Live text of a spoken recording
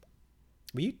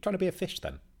Were you trying to be a fish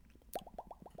then?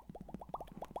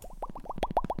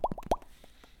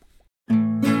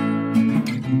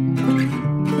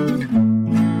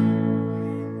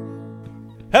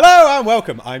 Hello and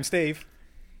welcome. I'm Steve.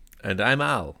 And I'm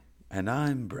Al. And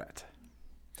I'm Brett.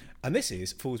 And this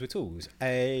is Fools with Tools,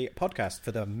 a podcast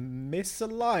for the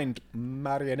misaligned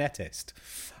marionettist.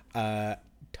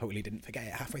 Totally didn't forget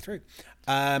it halfway through.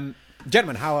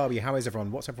 Gentlemen, how are we? How is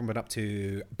everyone? What's everyone been up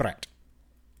to? Brett?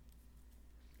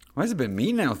 Why has it been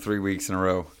me now 3 weeks in a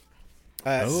row?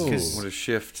 What Because a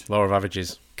shift. Law of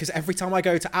averages. every time I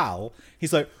go to Al,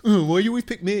 he's like, oh, why you always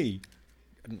pick me?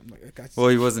 And I'm like, "Guys." Well,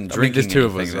 he wasn't I mean, drinking there's two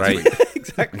of us, anything right? this week.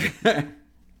 Exactly.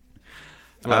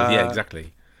 Well, yeah,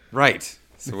 exactly. Right.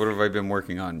 So what have I been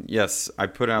working on? Yes, I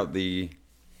put out the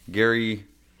Gary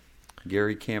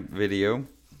Camp video,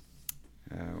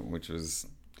 which was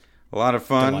a lot of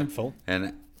fun. Delightful.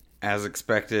 And as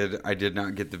expected, I did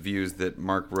not get the views that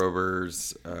Mark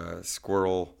Rober's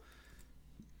squirrel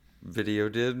video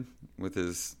did with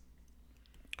his...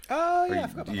 Oh, yeah. I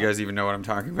forgot about you guys even know what I'm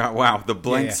talking about? Wow, the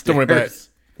blank Yeah. stares. Don't worry about it.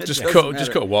 It Just doesn't cut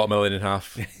matter. a watermelon in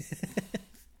half.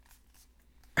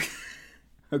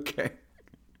 Okay.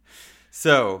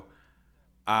 So,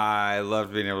 I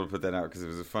loved being able to put that out because it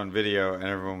was a fun video and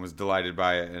everyone was delighted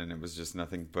by it, and it was just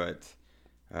nothing but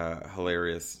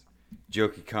hilarious,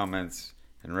 jokey comments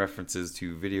and references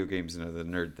to video games and other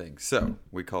nerd things. So,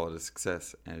 we call it a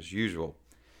success as usual.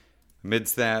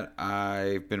 Amidst that,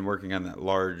 I've been working on that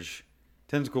large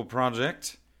tentacle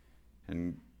project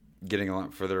and getting a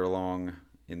lot further along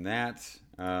in that.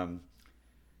 And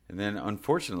then,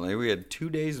 unfortunately, we had 2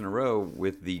 days in a row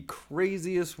with the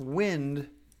craziest wind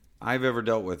I've ever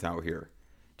dealt with out here.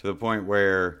 To the point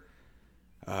where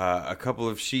a couple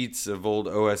of sheets of old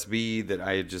OSB that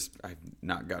I've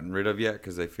not gotten rid of yet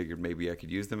because I figured maybe I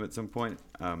could use them at some point,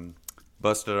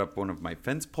 busted up one of my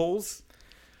fence poles.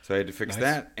 So I had to fix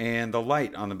that. And the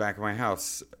light on the back of my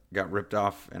house got ripped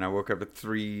off. And I woke up at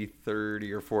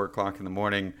 3:30 or 4 o'clock in the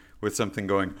morning with something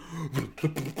going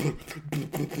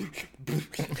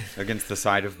against the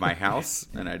side of my house.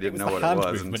 And I didn't know what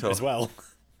it was until... as well.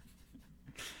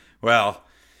 Well,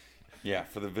 yeah,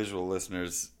 for the visual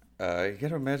listeners, you got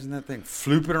to imagine that thing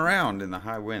flooping around in the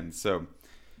high wind. So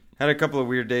had a couple of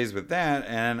weird days with that.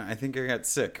 And I think I got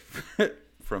sick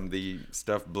from the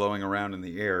stuff blowing around in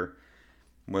the air.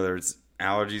 Whether it's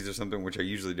allergies or something, which I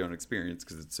usually don't experience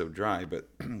because it's so dry. But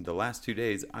the last 2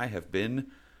 days, I have been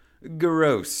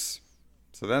gross.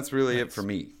 So that's really it for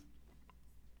me.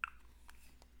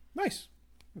 Nice.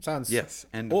 It sounds Yes,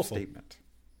 end awful. of statement.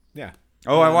 Yeah.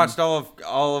 Oh, I watched all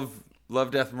of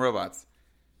Love, Death, and Robots.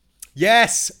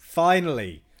 Yes,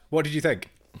 finally. What did you think?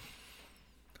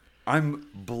 I'm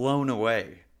blown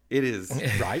away. It is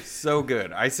Right. so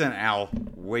good. I sent Al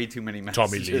way too many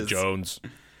messages. Tommy Lee Jones.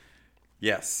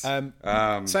 Yes. Saying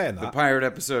the that. pirate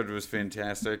episode was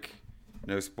fantastic.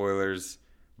 No spoilers,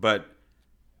 but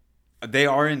they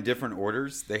are in different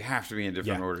orders. They have to be in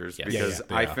different Yeah. orders Yeah. because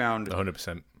they I are. found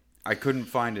 100%. I couldn't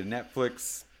find a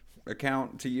Netflix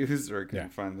account to use, or I couldn't Yeah.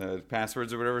 find the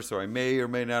passwords or whatever. So I may or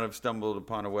may not have stumbled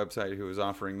upon a website who was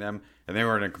offering them, and they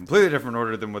were in a completely different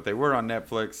order than what they were on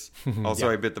Netflix. Also,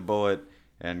 I bit the bullet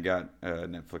and got a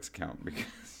Netflix account because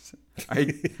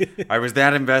I was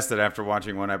that invested after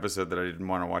watching one episode that I didn't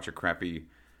want to watch a crappy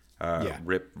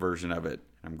rip version of it.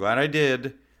 I'm glad I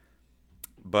did.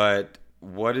 But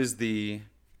what is the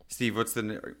Steve? What's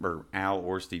the or Al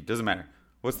or Steve? Doesn't matter.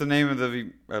 What's the name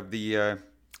of the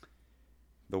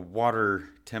water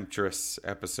temptress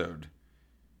episode?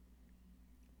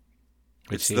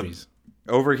 Which It's series?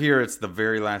 Over here, it's the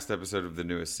very last episode of the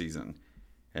newest season.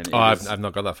 And it I've is-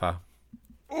 not got that far.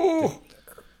 Oh!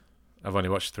 I've only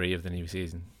watched 3 of the new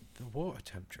season. The water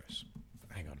temptress.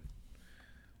 Hang on.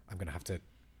 I'm going to have to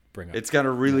bring up... It's got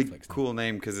a really Netflix now. cool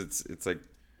name because it's like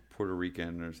Puerto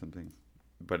Rican or something.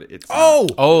 But it's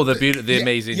Oh, the Yeah,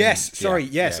 amazing. Yes, sorry.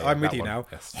 yeah, Yes, yeah, I'm with that you one. now.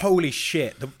 Yes. Holy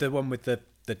shit. The one with the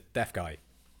deaf guy.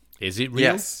 Is it real?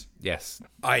 Yes. Yes.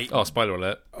 I... Oh, spoiler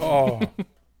alert. Oh.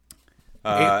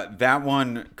 That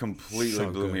one completely So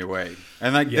blew good. me away.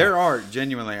 And like there are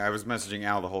genuinely, I was messaging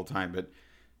Al the whole time, but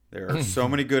there are so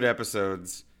many good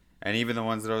episodes, and even the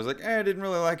ones that I was like, I didn't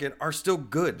really like it, are still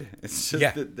good. It's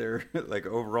just that they're like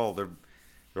overall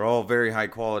they're all very high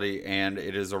quality, and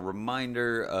it is a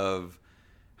reminder of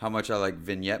how much I like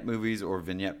vignette movies or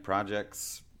vignette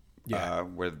projects,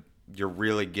 where you're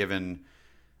really given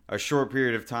a short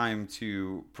period of time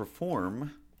to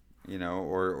perform,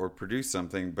 or produce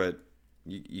something, but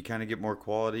you kind of get more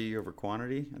quality over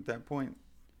quantity at that point.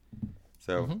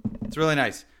 So it's really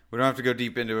nice. We don't have to go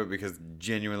deep into it because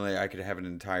genuinely I could have an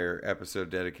entire episode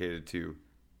dedicated to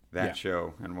that Yeah.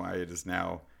 show and why it is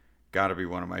now got to be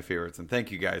one of my favorites. And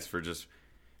thank you guys for just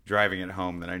driving it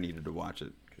home that I needed to watch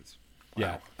it. 'Cause, wow.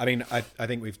 Yeah, I mean, I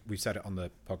think we've said it on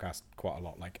the podcast quite a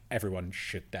lot. Like, everyone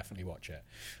should definitely watch it.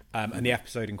 And the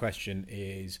episode in question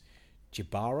is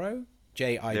Jibaro,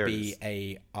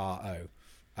 Jibaro.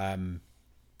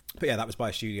 But yeah, that was by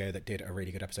a studio that did a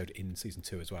really good episode in season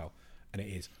 2 as well, and it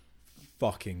is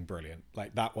fucking brilliant.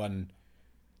 Like, that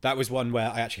was one where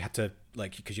I actually had to,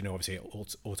 like, because obviously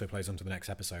it auto plays onto the next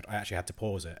episode. I actually had to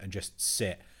pause it and just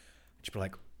sit, just be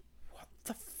like, what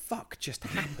the fuck just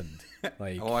happened?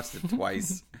 Like, I watched it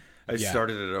twice. I Yeah.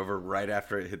 started it over right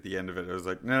after it hit the end of it. I was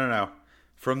like, no.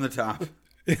 From the top.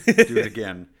 Do it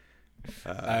again.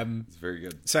 It's very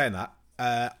good. saying that,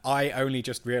 I only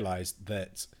just realised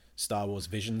that Star Wars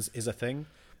Visions is a thing,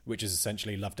 which is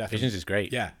essentially Love, Death. Visions is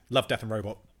great. Yeah, Love, Death, and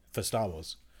Robot for Star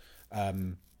Wars.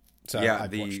 So Yeah,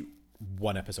 I've watched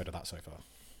one episode of that so far.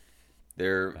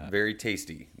 They're very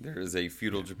tasty. There is a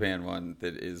feudal Japan one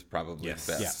that is probably Yes.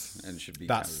 the best Yes. and should be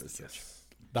That's counted as such.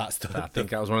 that's the I think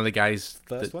that was one of the guys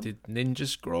First that one? did Ninja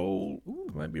Scroll.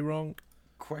 Might be wrong.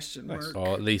 Question Nice. mark?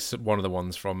 Or at least one of the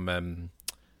ones from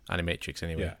Animatrix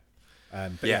anyway. yeah.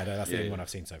 But yeah, Yeah, no, that's yeah, the only yeah. one I've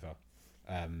seen so far.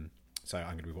 So I'm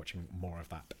going to be watching more of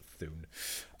that soon.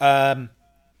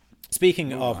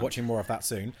 Speaking of watching more of that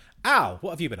soon, Al,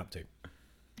 what have you been up to?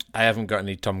 I haven't got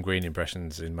any Tom Green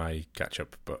impressions in my catch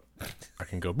up, but I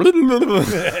can go like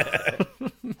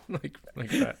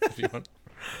that if you want.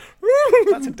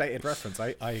 That's a dated reference.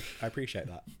 I appreciate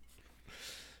that.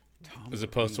 As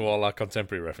opposed to all our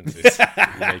contemporary references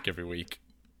we make every week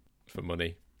for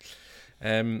money.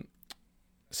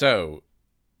 So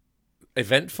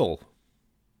eventful.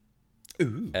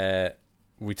 Ooh.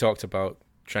 We talked about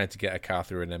trying to get a car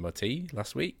through an MOT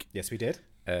last week. Yes, we did.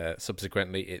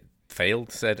 Subsequently, it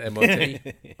failed said MOT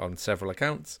on several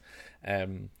accounts.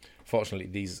 Fortunately,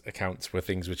 these accounts were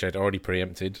things which I'd already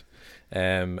preempted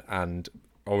and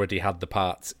already had the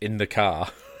parts in the car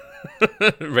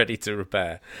ready to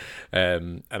repair.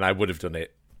 And I would have done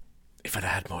it if I'd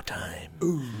had more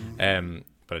time.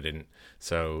 But I didn't.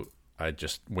 So I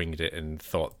just winged it and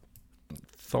thought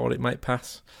it might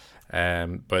pass.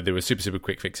 But there were super, super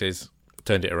quick fixes.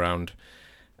 Turned it around.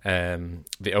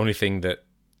 The only thing that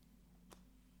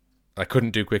I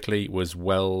couldn't do quickly was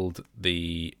weld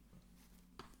the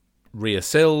rear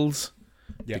sills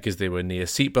because they were near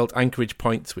seatbelt anchorage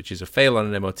points, which is a fail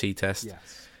on an MOT test.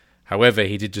 Yes. However,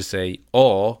 he did just say,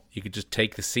 or you could just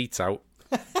take the seats out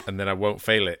and then I won't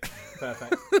fail it.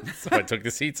 Perfect. So I took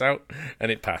the seats out and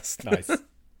it passed. Nice.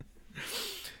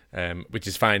 Which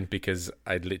is fine because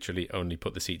I'd literally only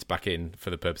put the seats back in for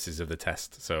the purposes of the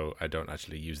test, so I don't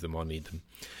actually use them or need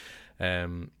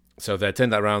them. So they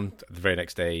turned that around the very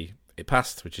next day. It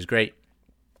passed, which is great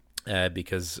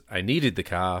because I needed the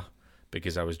car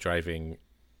because I was driving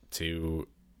to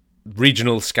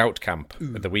regional scout camp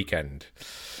at the weekend.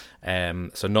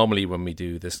 So normally when we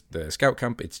do the scout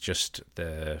camp, it's just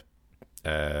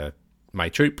my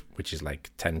troop, which is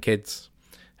like 10 kids.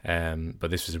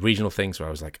 But this was a regional thing, so I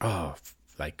was like,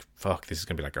 fuck, this is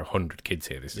going to be like 100 kids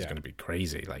here. This is going to be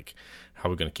crazy. Like, how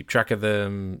are we going to keep track of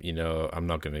them? I'm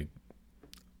not going to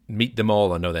meet them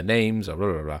all or know their names or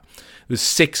blah, blah, blah. There's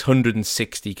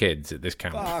 660 kids at this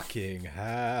camp. Fucking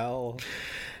hell.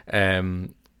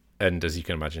 And as you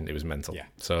can imagine, it was mental. Yeah.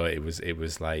 So it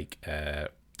was like,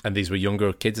 and these were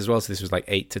younger kids as well. So this was like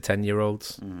 8 to 10 year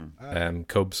olds,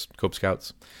 Cub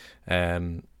Scouts.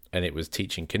 And it was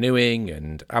teaching canoeing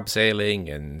and abseiling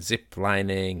and zip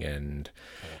lining and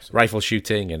rifle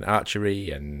shooting and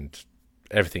archery and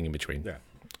everything in between. Yeah.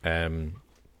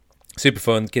 Super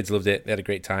fun. Kids loved it. They had a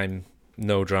great time.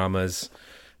 No dramas.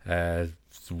 The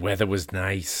weather was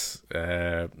nice.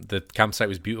 The campsite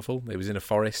was beautiful. It was in a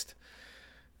forest.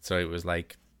 So it was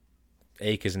like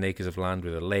acres and acres of land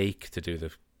with a lake to do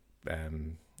the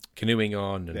canoeing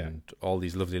on and all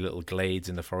these lovely little glades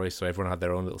in the forest. So everyone had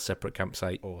their own little separate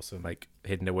campsite. Awesome. Like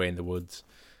hidden away in the woods.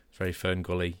 Very fern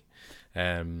gully.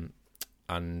 And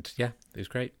yeah, it was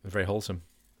great. Very wholesome.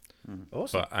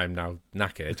 Awesome. But I'm now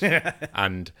knackered.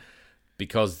 And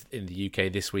because in the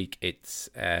UK this week it's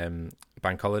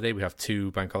bank holiday, we have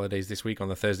 2 bank holidays this week on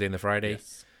the Thursday and the Friday.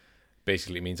 Yes.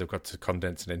 Basically it means I've got to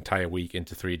condense an entire week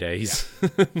into 3 days.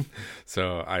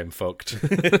 So I'm fucked.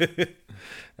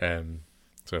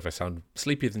 So if I sound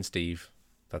sleepier than Steve,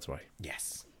 that's why.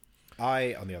 Yes.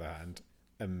 I, on the other hand,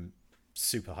 am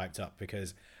super hyped up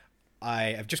because I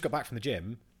have just got back from the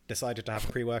gym, decided to have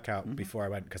a pre-workout before I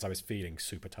went because I was feeling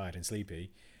super tired and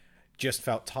sleepy. Just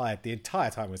felt tired the entire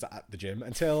time I was at the gym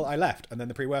until I left, and then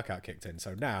the pre-workout kicked in.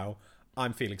 So now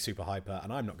I'm feeling super hyper,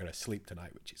 and I'm not going to sleep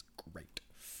tonight, which is great.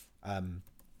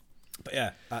 But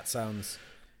yeah, that sounds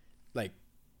like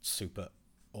super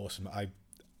awesome. I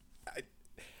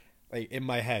like in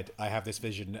my head, I have this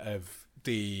vision of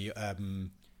the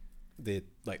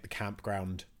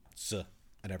campground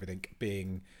and everything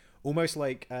being almost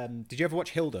like. Did you ever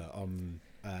watch Hilda on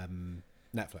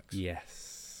Netflix?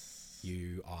 Yes.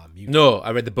 You are muted. No,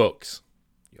 I read the books.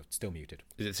 You're still muted.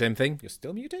 Is it the same thing? You're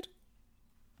still muted?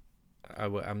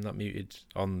 I'm not muted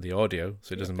on the audio,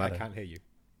 so it doesn't matter. I can't hear you.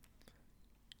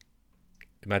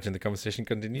 Imagine the conversation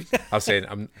continues. I was saying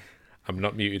I'm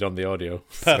not muted on the audio.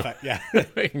 Perfect. Yeah.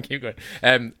 We can keep going.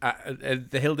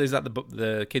 The Hilda, is that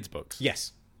the kids' books?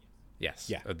 Yes. Yes.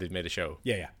 Yeah. They've made a show.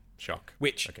 Yeah. Shock.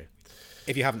 Which, Okay.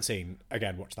 if you haven't seen,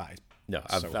 again, watch that. No,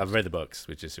 So I've read the books,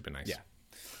 which is super nice.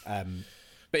 Yeah.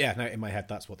 But yeah, no, in my head,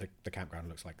 that's what the campground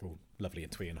looks like. All lovely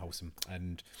and twee and wholesome.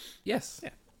 And Yes. yeah,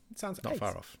 it sounds Not ace.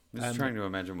 far off. I'm just trying to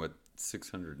imagine what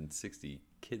 660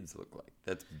 kids look like.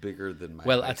 That's bigger than my.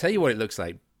 Well, high I'll tell you what it looks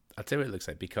like.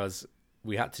 Because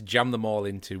we had to jam them all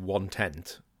into one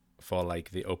tent for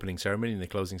like the opening ceremony and the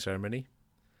closing ceremony.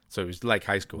 So it was like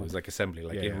high school. It was like assembly,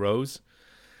 like in rows.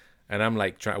 And I'm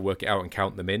like trying to work it out and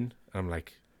count them in. I'm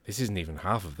like, this isn't even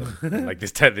half of them. Like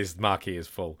this marquee is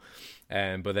full.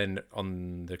 But then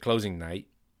on the closing night,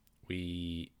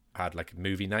 we had like a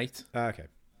movie night. Okay.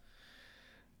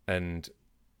 And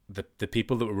the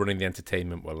people that were running the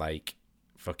entertainment were like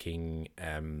fucking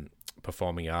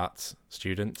performing arts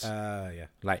students. Yeah.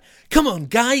 Like, come on,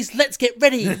 guys, let's get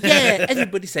ready. Yeah,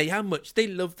 everybody say how much they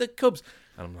love the Cubs.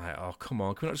 And I'm like, oh, come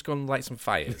on, can we not just go and light some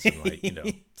fires and like,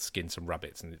 skin some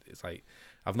rabbits? And it's like,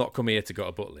 I've not come here to go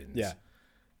to Butlins. Yeah.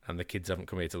 And the kids haven't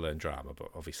come here to learn drama, but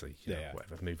obviously,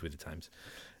 whatever, I've moved with the times.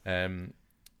 And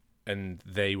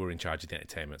they were in charge of the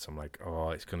entertainment, so I'm like, oh,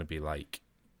 it's going to be like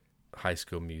High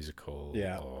School Musical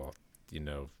or,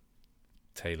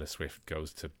 Taylor Swift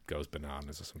goes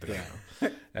bananas or something like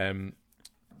that.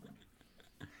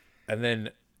 And then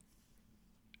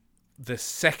the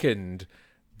second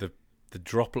the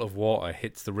droplet of water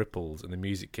hits the ripples and the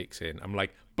music kicks in, I'm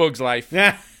like, Bug's Life.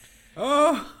 Yeah.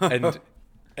 And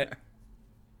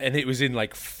it was in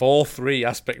like 4:3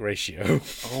 aspect ratio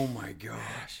Oh my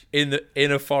gosh. in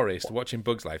a forest watching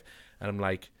Bug's Life, and I'm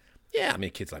like, yeah, I mean,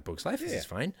 kids like Bug's Life. This is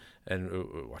fine. And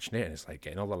we're watching it, and it's like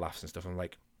getting all the laughs and stuff. I'm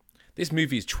like, this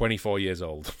movie is 24 years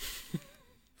old.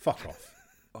 Fuck off.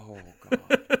 Oh god.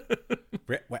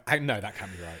 No, that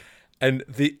can't be right. And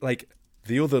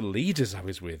the other leaders I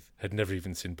was with had never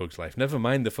even seen Bug's Life. Never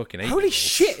mind the fucking 8-year-olds. Holy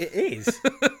shit, it is.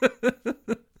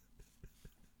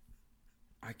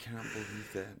 I cannot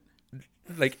believe that.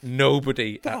 Like,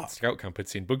 nobody Fuck. at Scout Camp had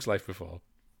seen Bug's Life before.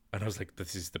 And I was like,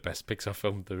 this is the best Pixar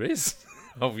film there is.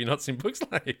 Have you not seen Bug's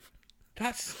Life?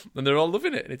 And they're all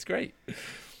loving it, and it's great.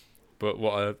 But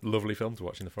what a lovely film to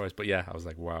watch in the forest. But yeah, I was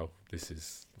like, wow,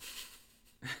 this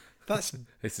has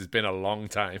been a long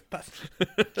time. That's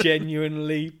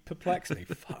genuinely perplexing me.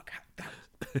 Fuck.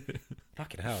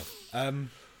 Fucking hell.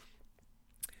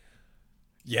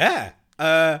 Yeah.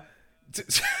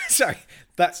 Sorry.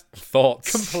 That's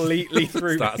Thoughts. completely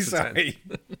through Start me. to Sorry.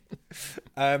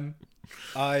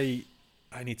 I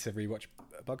need to rewatch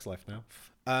Bug's Life now.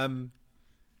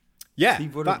 Yeah.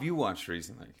 Steve, what have you watched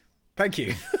recently? Thank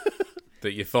you.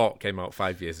 That you thought came out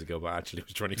 5 years ago, but actually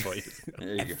was 24 years ago. There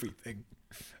you go. Everything.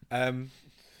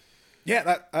 Yeah,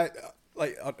 that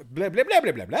blah blah blah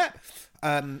blah blah blah.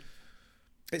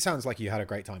 It sounds like you had a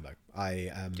great time though.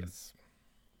 Yes.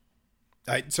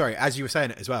 Sorry, as you were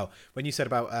saying it as well, when you said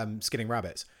about skinning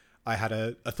rabbits, I had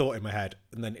a thought in my head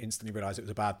and then instantly realised it was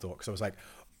a bad thought because I was like,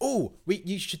 oh,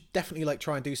 you should definitely like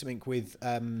try and do something with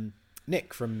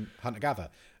Nick from Hunter Gather,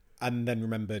 and then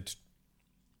remembered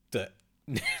that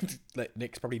like,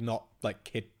 Nick's probably not like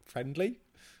kid friendly.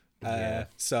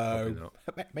 So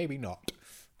maybe not.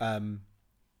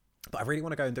 But I really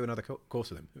want to go and do another course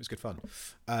with him. It was good fun.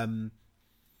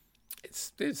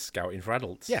 It's scouting for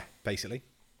adults. Yeah, basically,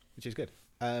 which is good.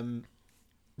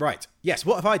 Right. Yes.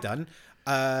 What have I done?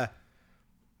 I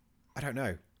don't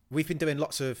know. We've been doing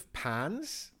lots of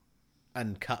pans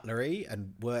and cutlery,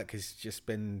 and work has just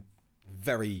been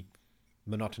very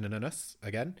monotonous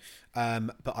again.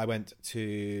 But I went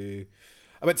to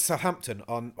Southampton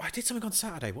on. I did something on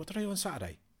Saturday. What did I do on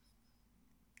Saturday?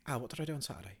 What did I do on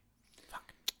Saturday?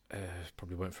 Fuck.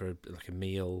 Probably went for a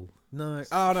meal. No.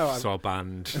 Oh no. Saw a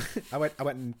band. I went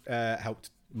and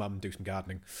helped Mum do some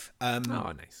gardening. Oh,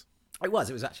 nice. It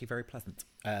was actually very pleasant.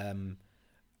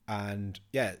 And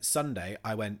yeah, Sunday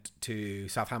I went to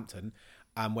Southampton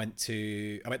and went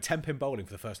 10-pin bowling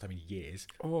for the first time in years.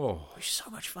 Oh, It was so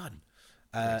much fun.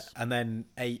 Nice. And then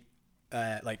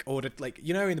ordered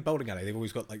in the bowling alley they've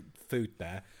always got like food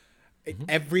there,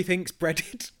 everything's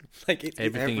breaded. Like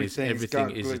Everything is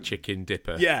Everything's a got chicken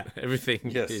dipper. Yeah. Everything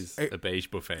Yes. is a beige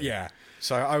buffet. Yeah.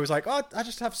 So I was like, oh, I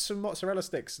just have some mozzarella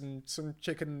sticks and some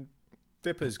chicken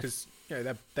dippers because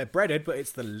they're breaded, but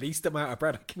it's the least amount of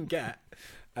bread I can get,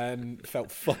 and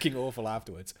felt fucking awful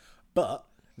afterwards. But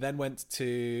then went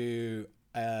to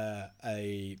an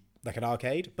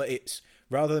arcade, but it's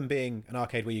rather than being an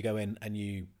arcade where you go in and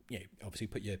you obviously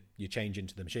put your change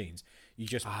into the machines, you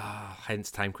just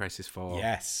Hence Time Crisis 4.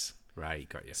 yes. Right,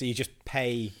 got you. So you just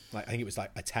pay, like, I think it was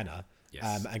like a tenner,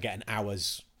 Yes. and get an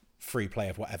hour's free play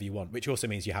of whatever you want, which also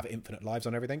means you have infinite lives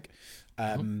on everything.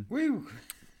 Woo!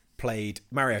 Played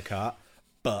Mario Kart,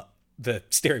 but the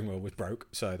steering wheel was broke,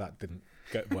 so that didn't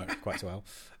work quite so well.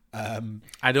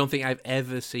 I don't think I've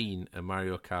ever seen a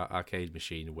Mario Kart arcade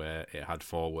machine where it had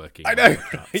 4 working. I know, Mario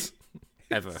Karts. right?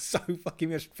 Ever. So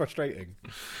fucking frustrating.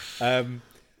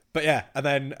 But yeah, and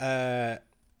then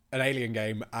an Alien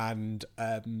game and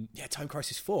Time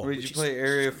Crisis 4. Wait, did you play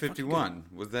Area 51?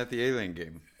 Was that the Alien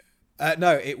game?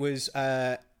 No, it was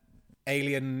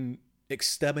Alien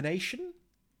Extermination.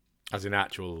 As in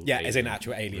actual. Yeah, alien, as in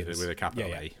actual aliens. with a capital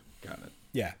Yeah. A. Got it.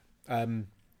 Yeah.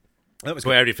 That was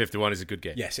But good. Area 51 is a good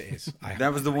game. Yes, it is.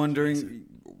 That was the one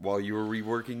while you were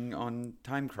reworking on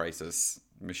Time Crisis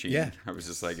machine. Yeah. I was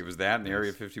just like, it was that and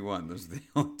Area 51. Those are the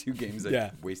only 2 games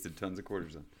I wasted tons of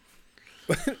quarters on.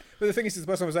 But the thing is, the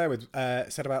person I was there with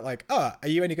said about like, are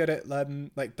you any good at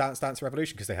like Dance Dance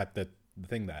Revolution? Because they had the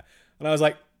thing there. And I was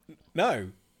like,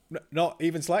 no, not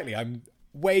even slightly. I'm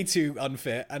way too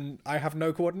unfit and I have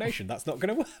no coordination. That's not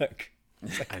going to work.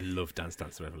 I love Dance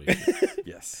Dance Revolution.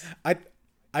 Yes.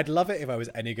 I'd love it if I was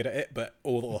any good at it, but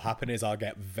all that will happen is I'll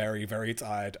get very, very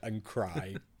tired and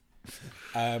cry.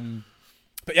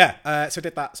 But yeah, so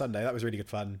did that Sunday. That was really good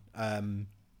fun.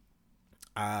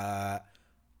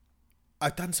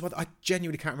 I've done some other, I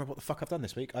genuinely can't remember what the fuck I've done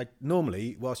this week. I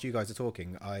normally, whilst you guys are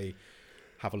talking, I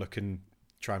have a look and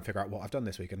try and figure out what I've done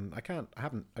this week, and I can't. I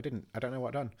haven't. I didn't. I don't know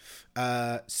what I've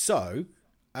done.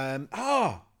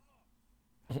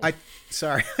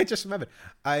 Sorry, I just remembered.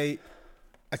 I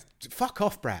fuck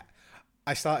off, Brett.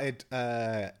 I started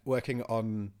working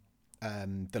on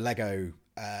the Lego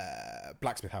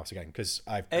blacksmith house again because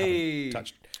I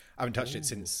haven't touched it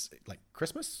since like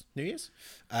Christmas, New Year's.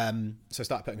 So I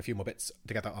started putting a few more bits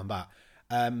together on that,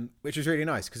 which was really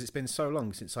nice because it's been so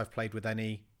long since I've played with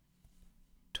any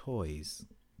toys.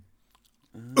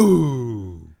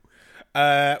 Ooh. Wait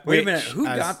a minute. Who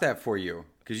got that for you?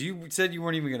 Because you said you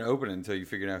weren't even going to open it until you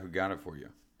figured out who got it for you.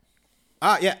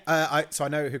 Yeah. So I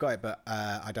know who got it, but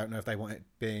I don't know if they want it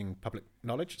being public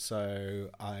knowledge, so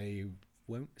I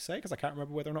won't say because I can't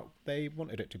remember whether or not they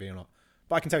wanted it to be or not.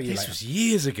 But I can tell you This later. was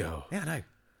years ago. Yeah, I know.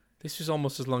 This was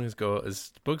almost as long ago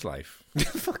as Bug's Life.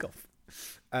 Fuck off.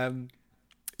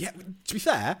 Yeah, to be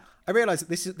fair, I realise that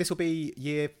this will be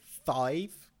year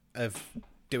 5 of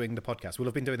doing the podcast. We'll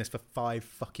have been doing this for 5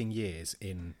 fucking years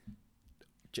in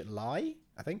July,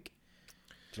 I think.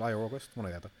 July or August, one or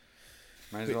the other.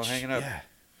 Might as well hang it up.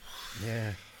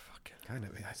 Yeah. Kind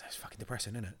of. That's fucking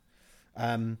depressing, isn't it?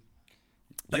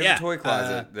 Do you have a toy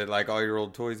closet that like all your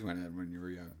old toys went in when you were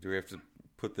young? Do we have to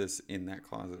put this in that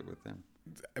closet with them?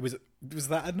 Was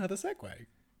that another segue?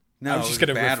 No, I it was was just a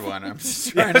gonna bad one. I'm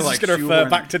just Yeah, trying I was to like just going to refer shoehorn-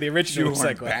 back to the original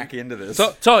shoehorn segue. back into this.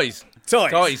 Toys.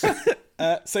 Toys.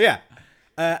 So yeah,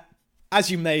 as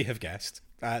you may have guessed,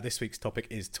 this week's topic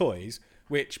is toys,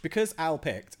 which because Al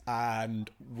picked and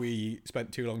we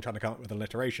spent too long trying to come up with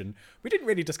alliteration, we didn't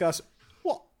really discuss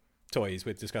what toys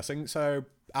we're discussing. So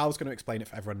Al's going to explain it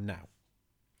for everyone now.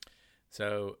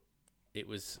 So it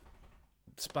was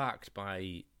sparked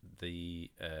by the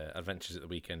adventures at the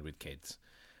weekend with kids,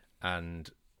 and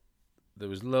there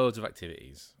was loads of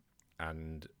activities,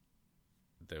 and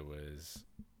there was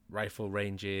rifle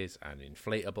ranges and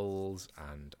inflatables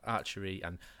and archery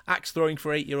and axe throwing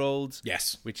for 8-year-olds.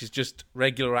 Yes. Which is just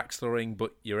regular axe throwing,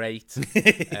 but you're 8.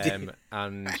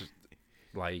 And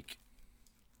like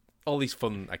all these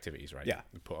fun activities, right? Yeah.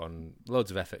 We put on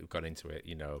loads of effort, we've gone into it,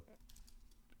 you know.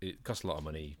 It costs a lot of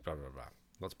money, blah, blah, blah.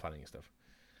 Lots of planning and stuff.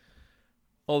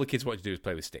 All the kids wanted to do is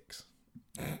play with sticks.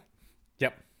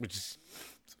 Yep. Which is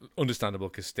understandable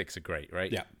because sticks are great,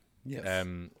 right? Yeah. Yes.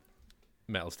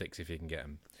 Metal sticks if you can get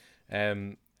them.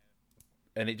 And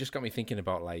it just got me thinking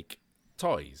about like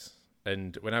toys.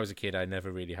 And when I was a kid, I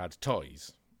never really had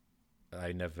toys.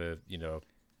 I never,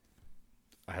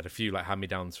 I had a few like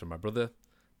hand-me-downs from my brother,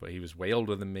 but he was way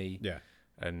older than me. Yeah.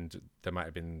 And there might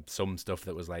have been some stuff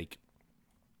that was like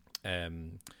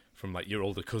from like your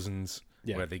older cousins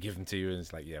where they give them to you and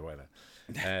it's like, yeah, whatever.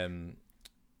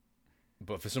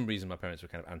 But for some reason my parents were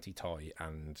kind of anti-toy,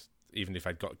 and even if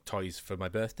I'd got toys for my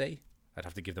birthday, I'd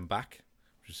have to give them back,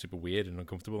 which is super weird and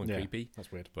uncomfortable and Yeah, creepy.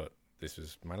 that's weird. But this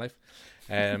was my life.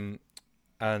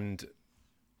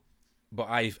 But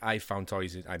I found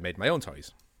toys. I made my own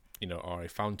toys, or I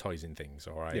found toys in things,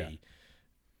 or I. Yeah.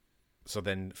 So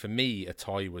then, for me, a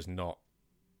toy was not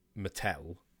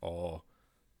Mattel or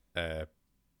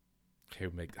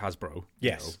who make Hasbro.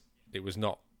 Yes. It was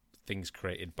not things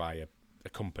created by a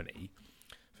company.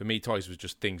 For me, toys was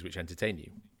just things which entertain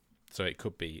you. So it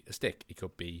could be a stick, it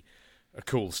could be a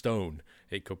cool stone,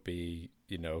 it could be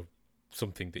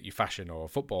something that you fashion, or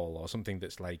football, or something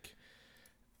that's like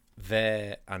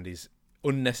there and is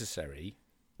unnecessary,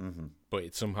 but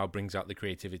it somehow brings out the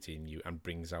creativity in you and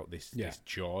brings out this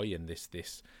joy and this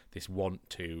want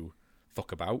to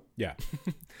fuck about. Yeah.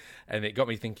 And it got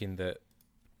me thinking that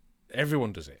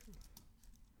everyone does it.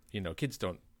 Kids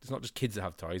don't. It's not just kids that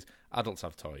have toys. Adults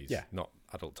have toys. Yeah. Not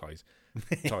adult toys.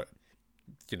 Yeah.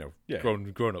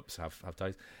 Grown-ups have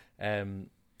toys.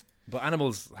 But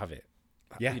animals have it.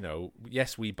 Yeah.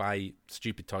 Yes, we buy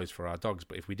stupid toys for our dogs,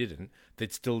 but if we didn't,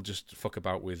 they'd still just fuck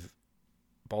about with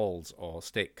balls or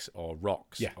sticks or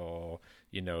rocks, or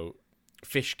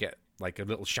fish get like a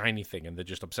little shiny thing and they're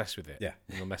just obsessed with it. Yeah.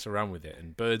 And they'll mess around with it,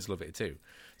 and birds love it too.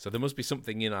 So there must be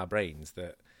something in our brains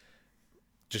that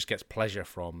just gets pleasure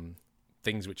from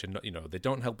things which are not, they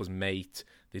don't help us mate,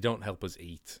 they don't help us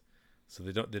eat, so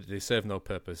they serve no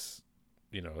purpose,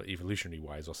 evolutionary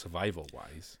wise or survival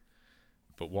wise.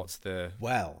 But what's the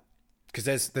because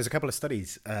there's a couple of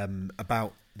studies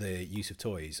about the use of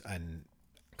toys and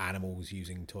animals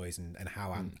using toys and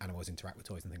how animals interact with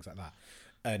toys and things like that,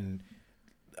 and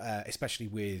especially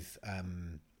with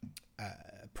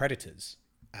predators,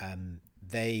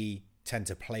 they tend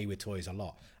to play with toys a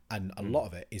lot, and a lot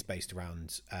of it is based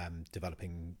around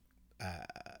developing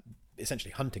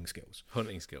essentially hunting skills.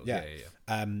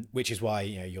 Which is why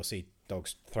you'll see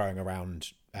dogs throwing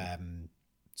around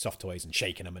soft toys and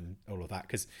shaking them and all of that,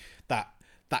 because that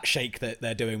shake that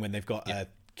they're doing when they've got a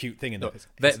cute thing in them.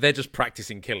 They're just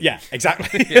practicing killing. Yeah,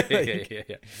 exactly.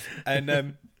 yeah.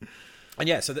 And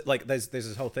yeah, so there's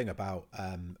this whole thing about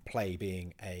play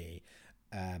being a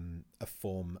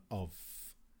form of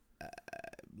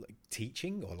like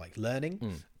teaching or like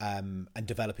learning, and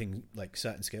developing like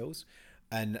certain skills,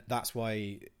 and that's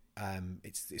why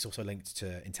it's also linked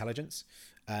to intelligence.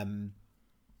 And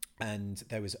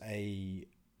there was a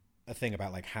thing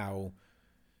about like how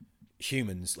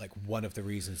humans, like one of the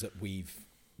reasons that we've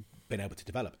been able to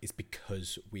develop is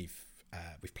because we've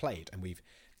played and we've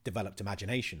developed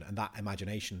imagination, and that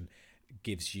imagination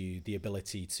gives you the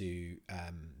ability to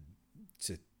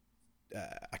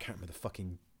I can't remember the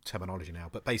fucking terminology now,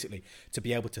 but basically to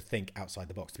be able to think outside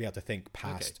the box, to be able to think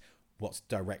past what's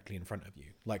directly in front of you.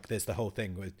 Like there's the whole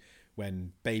thing with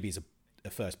when babies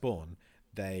are first born,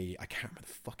 I can't remember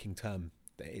the fucking term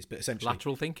that it is, but essentially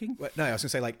lateral thinking. Well, no, I was gonna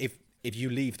say like if you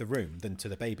leave the room, then to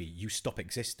the baby you stop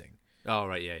existing. Oh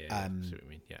right, yeah. I see what you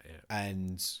mean. Yeah.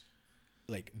 And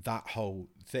like that whole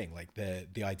thing, like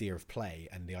the idea of play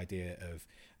and the idea of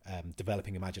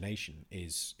developing imagination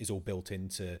is all built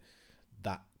into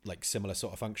that, like similar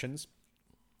sort of functions.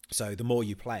 So the more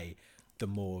you play, the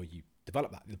more you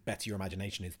develop that, the better your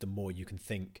imagination is, the more you can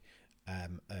think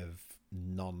of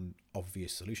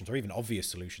non-obvious solutions or even obvious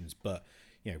solutions, but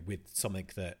with something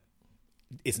that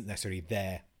isn't necessarily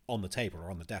there on the table or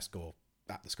on the desk or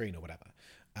at the screen or whatever.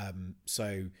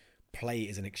 So play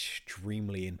is an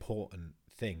extremely important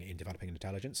thing in developing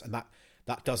intelligence, and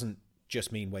that doesn't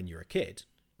just mean when you're a kid.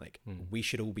 Like we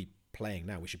should all be playing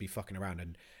now. We should be fucking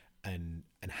around and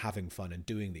having fun and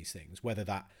doing these things, whether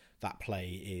that play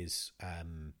is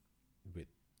with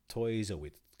toys or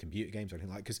with computer games or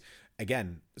anything like. Because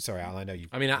again, sorry, Al, I know you.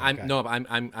 I mean,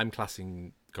 I'm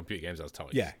classing computer games as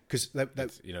toys. Yeah, because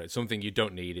it's something you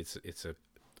don't need. It's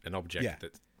an object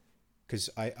that. Because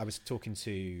I was talking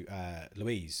to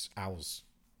Louise, Al's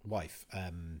wife,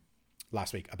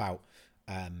 last week about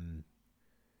the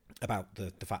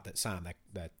fact that Sam,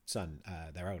 their son,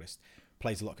 their eldest,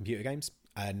 plays a lot of computer games,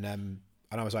 and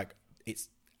I was like, it's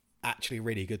actually a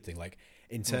really good thing. Like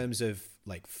in terms of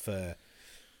like for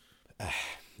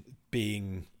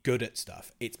being good at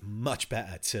stuff, it's much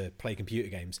better to play computer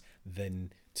games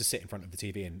than to sit in front of the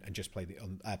TV and just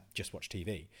just watch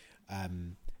TV.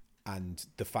 And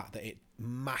the fact that it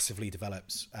massively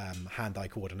develops hand-eye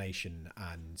coordination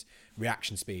and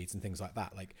reaction speeds and things like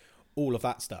that, like all of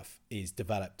that stuff is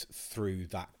developed through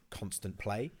that constant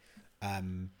play.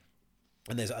 And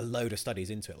there's a load of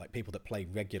studies into it. Like people that play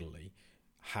regularly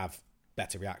have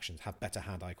better reactions, have better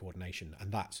hand-eye coordination,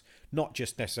 and that's not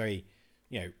just necessarily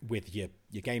with your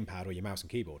gamepad or your mouse and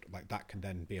keyboard. Like that can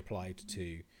then be applied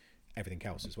to everything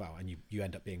else as well, and you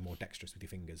end up being more dexterous with your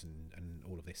fingers and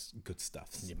all of this good stuff.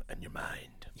 And your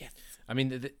mind. Yes. I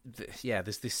mean,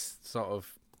 there's this sort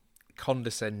of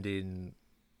condescending,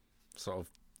 sort of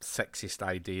sexist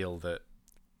ideal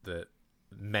that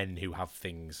men who have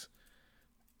things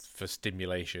for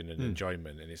stimulation and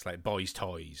enjoyment, and it's like boys'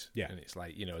 toys. Yeah. And it's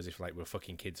like, as if like we're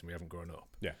fucking kids and we haven't grown up.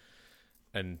 Yeah.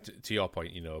 And to your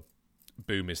point,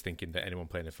 boomers thinking that anyone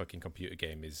playing a fucking computer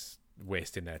game is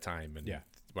wasting their time, and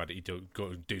why don't you go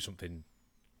and do something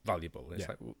valuable? And it's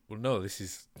like, well, no, this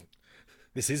is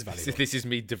valuable. This is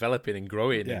me developing and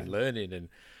growing and learning. And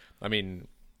I mean,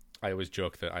 I always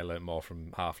joke that I learned more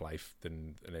from Half-Life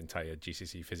than an entire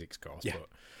GCSE physics course. Yeah.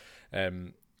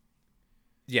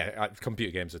 But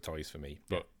computer games are toys for me.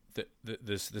 But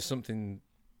there's something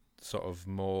sort of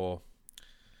more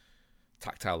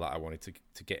tactile that I wanted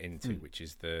to get into, which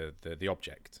is the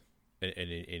object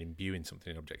and imbuing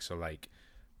something in object. So like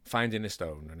finding a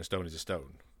stone, and a stone is a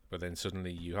stone, but then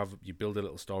suddenly you build a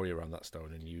little story around that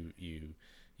stone, and you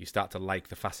start to like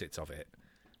the facets of it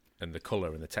and the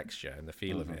color and the texture and the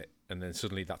feel of it, and then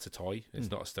suddenly that's a toy.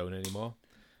 It's not a stone anymore.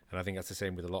 And I think that's the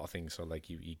same with a lot of things. So like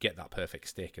you get that perfect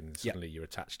stick, and suddenly you're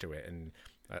attached to it. And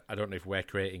I don't know if we're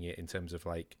creating it in terms of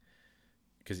like,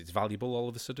 because it's valuable all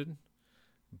of a sudden,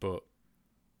 but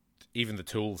even the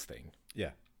tools thing.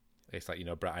 Yeah. It's like,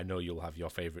 Brett, I know you'll have your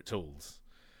favorite tools,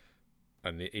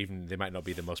 and even they might not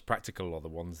be the most practical or the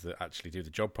ones that actually do the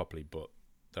job properly, but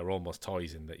they're almost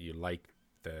toys in that you like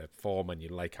the form and you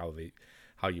like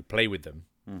how you play with them.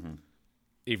 Mm-hmm.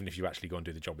 Even if you actually go and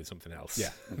do the job with something else.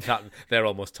 Yeah. They're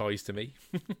almost toys to me.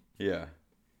 Yeah.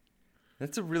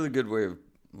 That's a really good way of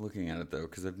looking at it, though,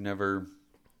 because I've never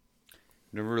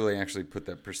really actually put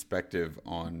that perspective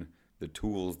on the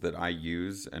tools that I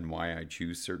use and why I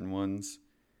choose certain ones.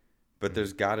 But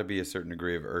there's got to be a certain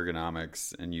degree of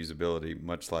ergonomics and usability,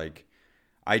 much like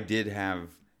I did have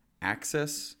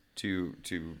access to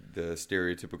the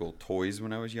stereotypical toys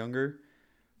when I was younger,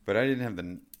 but I didn't have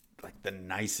the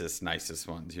nicest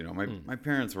ones. My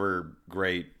parents were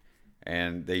great,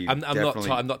 and they I'm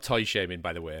not toy shaming,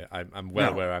 by the way. I'm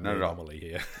well aware I'm an anomaly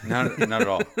here. Not at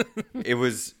all. It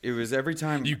was every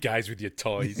time you guys with your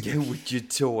toys. Yeah, with your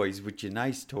toys, with your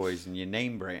nice toys and your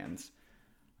name brands.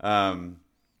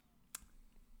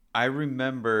 I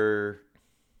remember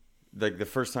like the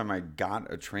first time I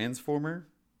got a transformer,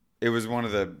 it was one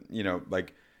of the,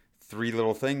 like 3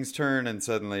 little things turn and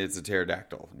suddenly it's a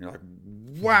pterodactyl. And you're like,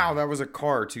 wow, that was a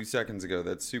car 2 seconds ago.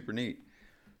 That's super neat.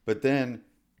 But then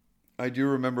I do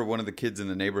remember one of the kids in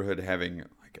the neighborhood having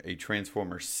like a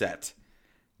transformer set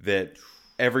that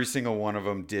every single one of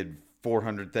them did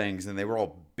 400 things, and they were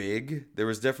all big. There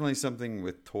was definitely something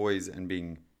with toys and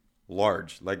being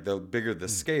large. Like the bigger the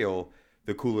scale,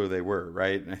 the cooler they were,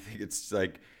 right? And I think it's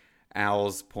like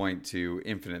Al's point to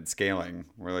infinite scaling.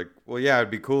 We're like, well, yeah, it'd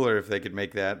be cooler if they could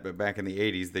make that, but back in the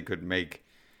 80s, they could make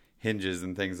hinges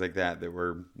and things like that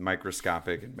were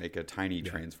microscopic and make a tiny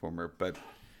transformer. But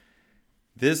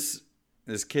this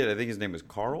kid, I think his name was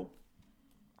Carl.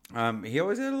 He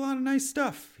always had a lot of nice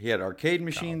stuff. He had arcade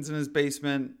machines in his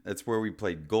basement. That's where we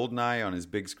played GoldenEye on his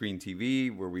big screen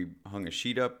TV, where we hung a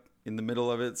sheet up in the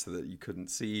middle of it so that you couldn't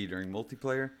see during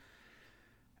multiplayer.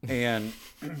 And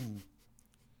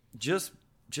just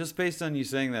based on you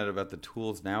saying that about the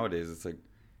tools nowadays, it's like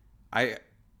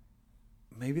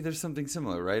maybe there's something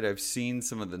similar, right? I've seen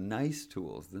some of the nice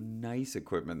tools, the nice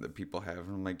equipment that people have, and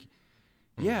I'm like,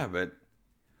 yeah, but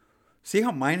see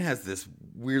how mine has this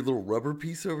weird little rubber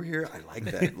piece over here? I like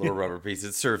that little rubber piece.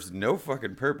 It serves no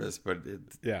fucking purpose, but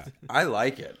I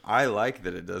like it. I like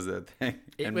that it does that thing.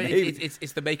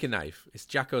 It's the Maker knife. It's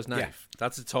Jacko's knife. Yeah.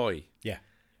 That's a toy. Yeah.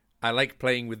 I like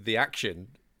playing with the action,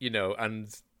 and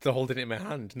the holding it in my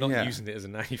hand, not using it as a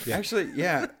knife. Yeah. Actually,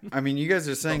 yeah. I mean, you guys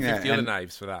are saying that. 50 other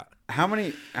knives for that. How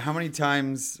many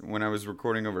times when I was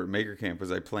recording over at Maker Camp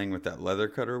was I playing with that leather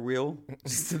cutter wheel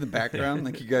just in the background?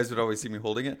 Like you guys would always see me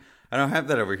holding it. I don't have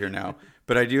that over here now,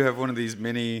 but I do have one of these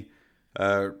mini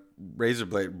razor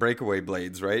blade breakaway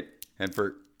blades, right? And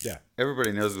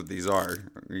everybody knows what these are.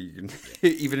 You can,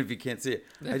 even if you can't see it,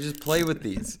 I just play with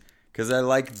these. Because I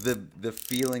like the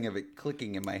feeling of it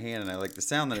clicking in my hand, and I like the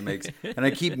sound that it makes. And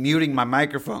I keep muting my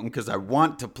microphone because I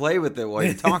want to play with it while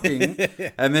you're talking.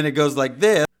 And then it goes like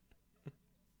this.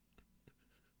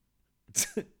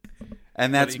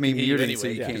 And that's me muting anyway, so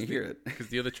you can't hear it. Because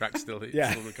the other track's still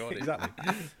recording.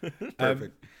 Exactly.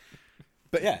 Perfect.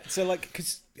 But yeah, so like,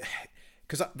 because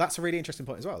that's a really interesting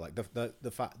point as well. Like the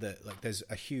fact that like there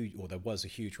was a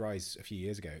huge rise a few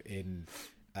years ago in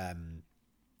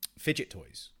fidget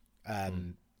toys.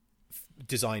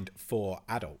 Designed for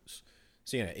adults.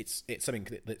 So it's something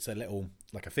that's a little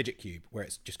like a fidget cube where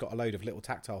it's just got a load of little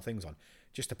tactile things on,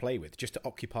 just to play with, just to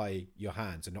occupy your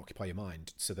hands and occupy your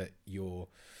mind, so that your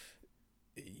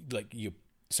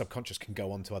subconscious can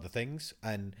go on to other things.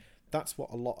 And that's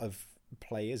what a lot of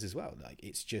play is as well. Like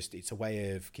it's a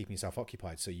way of keeping yourself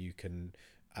occupied so you can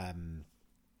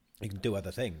do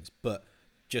other things. But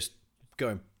just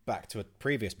going back to a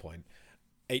previous point,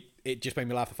 it just made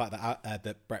me laugh, the fact that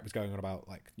that Brett was going on about,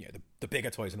 like, the bigger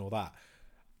toys and all that.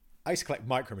 I used to collect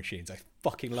Micro Machines. I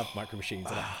fucking loved Micro Machines,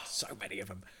 and I had so many of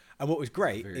them. And what was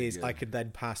great is I could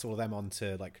then pass all of them on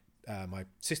to like my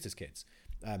sister's kids,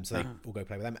 so they all go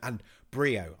play with them. And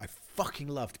Brio, I fucking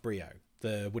loved Brio,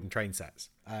 the wooden train sets.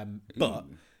 But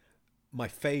my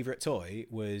favourite toy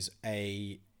was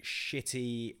a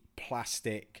shitty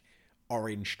plastic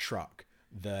orange truck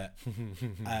that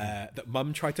that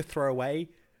Mum tried to throw away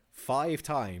 5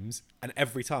 times, and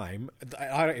every time,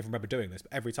 I don't even remember doing this,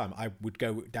 but every time I would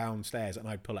go downstairs and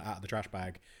I'd pull it out of the trash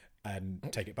bag and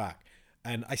take it back.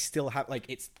 And I still have, like,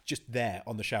 it's just there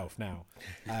on the shelf now,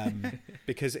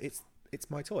 because it's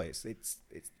my toy. It's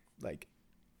like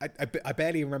I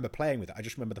barely remember playing with it. I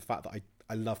just remember the fact that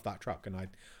I love that truck, and I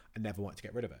never wanted to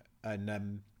get rid of it.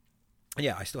 And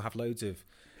yeah, I still have loads of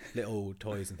little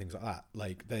toys and things like that.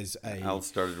 Like there's Al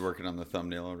started working on the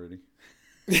thumbnail already.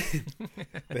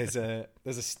 there's a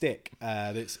stick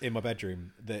that's in my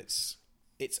bedroom it's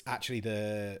actually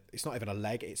it's not even a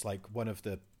leg, it's like one of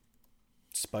the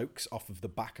spokes off of the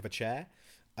back of a chair,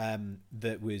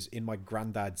 that was in my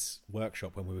granddad's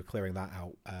workshop when we were clearing that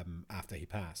out after he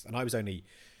passed. And I was only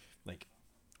like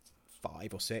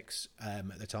 5 or 6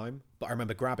 at the time, but I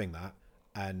remember grabbing that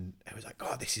and I was like,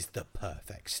 oh, this is the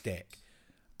perfect stick.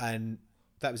 And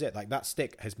that was it. Like that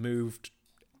stick has moved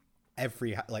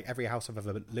every house I've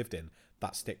ever lived in.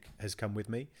 That stick has come with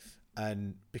me,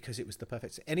 and because it was the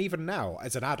perfect stick. And even now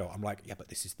as an adult, I'm like, yeah, but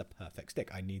this is the perfect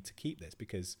stick. I need to keep this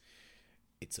because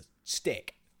it's a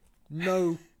stick,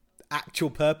 no actual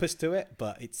purpose to it,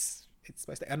 but it's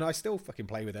my stick, and I still fucking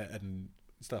play with it and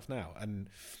stuff now. And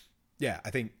yeah, I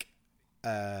think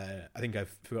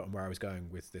I've forgotten where I was going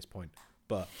with this point,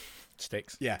 but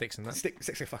sticks, yeah, sticks and that.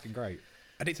 Sticks are fucking great.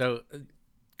 And it's, so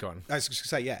go on. I was just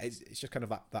gonna say, yeah, it's just kind of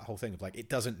that whole thing of like, it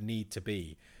doesn't need to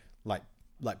be like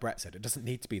Brett said, it doesn't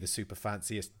need to be the super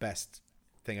fanciest best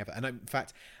thing ever. And in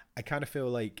fact, I kind of feel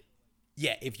like,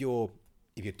 yeah, if you're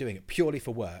doing it purely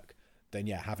for work, then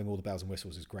yeah, having all the bells and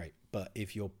whistles is great. But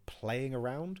if you're playing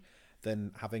around,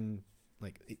 then having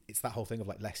like, it's that whole thing of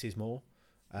like less is more.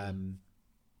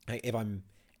 If I'm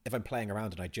playing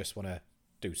around and I just want to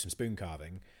do some spoon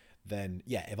carving, then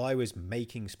yeah, if I was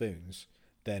making spoons,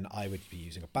 then I would be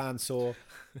using a bandsaw,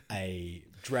 a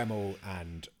Dremel,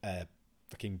 and a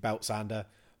fucking belt sander.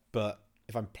 But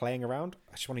if I'm playing around,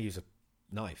 I just want to use a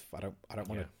knife. I don't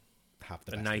want to have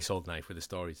the best nice old knife with a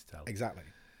story to tell. Exactly.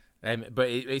 But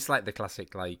it's like the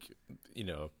classic, like,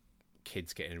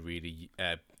 kids getting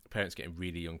parents getting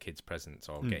really young kids presents,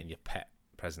 or getting your pet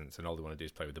presents, and all they want to do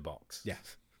is play with the box. Yeah.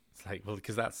 It's like, well,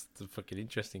 because that's the fucking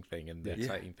interesting thing and the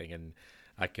exciting thing, and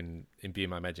I can imbue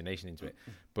my imagination into it.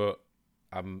 But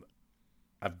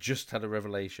I've just had a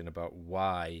revelation about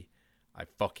why I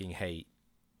fucking hate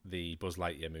the Buzz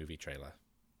Lightyear movie trailer,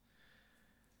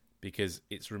 because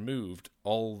it's removed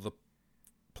all the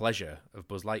pleasure of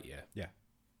Buzz Lightyear. Yeah.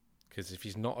 Because if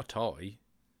he's not a toy,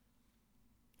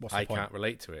 What's the I point? can't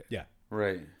relate to it. Yeah.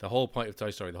 Right. The whole point of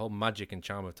Toy Story, the whole magic and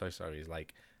charm of Toy Story is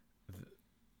like,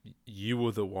 you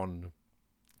were the one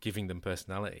giving them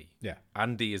personality. Yeah.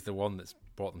 Andy is the one that's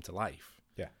brought them to life.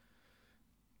 Yeah.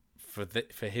 For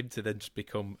him to then just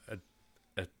become a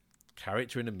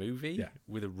character in a movie, Yeah.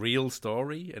 with a real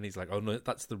story, and he's like, oh no,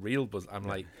 that's the real Buzz. I'm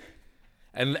like,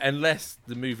 and unless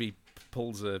the movie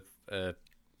pulls a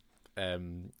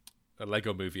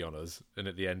Lego movie on us, and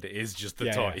at the end it is just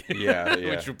the toy, Yeah.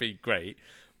 which would be great,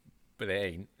 but it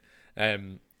ain't.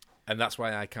 And that's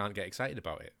why I can't get excited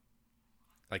about it.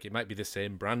 Like, it might be the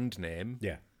same brand name,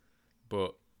 Yeah.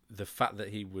 but the fact that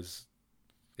he was,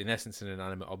 in essence, an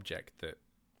inanimate object, that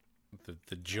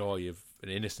the joy of an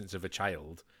innocence of a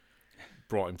child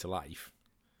brought him to life.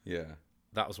 Yeah.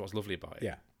 That was what's lovely about it.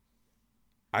 Yeah.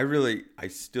 I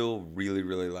still really,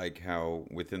 really like how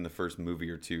within the first movie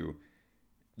or two,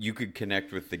 you could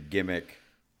connect with the gimmick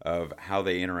of how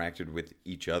they interacted with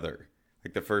each other.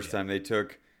 Like the first time they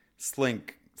took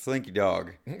Slinky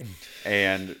Dog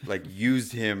and like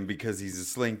used him because he's a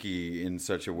Slinky in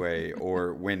such a way,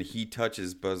 or when he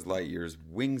touches Buzz Lightyear's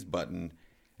wings button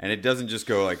and it doesn't just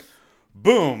go like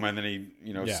boom and then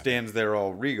he stands there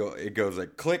all regal. It goes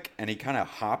like click and he kind of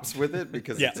hops with it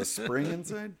because it's a spring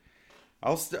inside.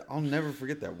 I'll never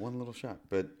forget that one little shot.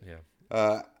 But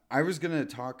I was going to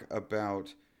talk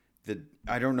about the.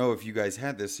 I don't know if you guys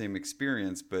had this same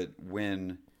experience, but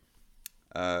when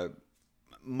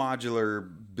modular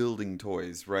building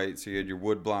toys, right? So you had your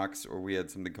wood blocks, or we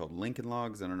had something called Lincoln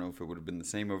Logs. I don't know if it would have been the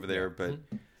same over there, but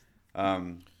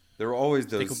there were always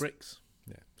those Pickle bricks.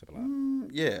 Yeah, something like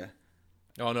that. Yeah,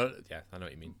 Oh no, yeah, I know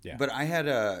what you mean. Yeah. but I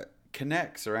had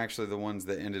Connects are actually the ones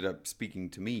that ended up speaking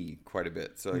to me quite a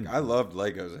bit. So like I loved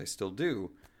Legos, I still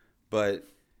do, but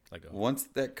Lego. once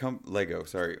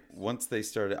they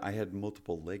started, I had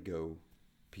multiple Lego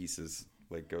pieces,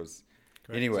 Legos.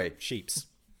 Anyway, Sheeps.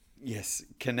 yes,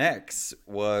 Connects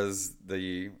was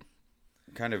the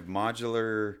kind of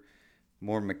modular,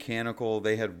 more mechanical.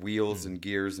 They had wheels and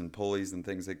gears and pulleys and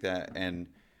things like that. And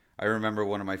I remember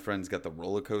one of my friends got the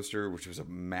roller coaster, which was it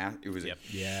was Yep.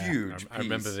 a Yeah. huge piece. I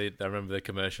remember the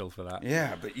commercial for that.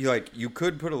 Yeah, but you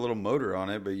could put a little motor on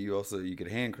it, but you could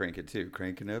hand crank it too,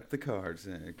 cranking up the cards,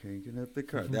 cranking up the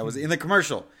card. That was in the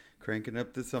commercial, cranking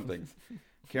up the something.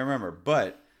 Can't remember,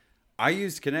 but I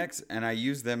used Connects and I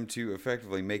used them to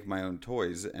effectively make my own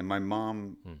toys. And my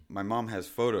mom has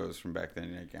photos from back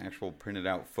then, like actual printed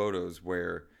out photos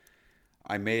where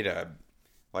I made a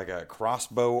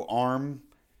crossbow arm.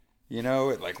 You know,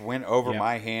 it like went over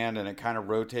my hand and it kind of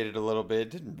rotated a little bit. It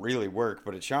didn't really work,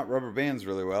 but it shot rubber bands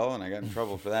really well, and I got in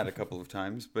trouble for that a couple of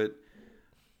times. But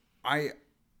I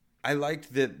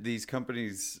liked that these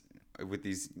companies with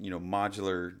these,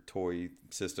 modular toy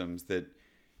systems that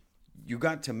you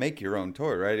got to make your own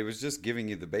toy, right? It was just giving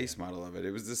you the base model of it.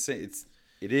 It was the same.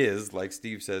 It is, like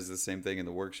Steve says, the same thing in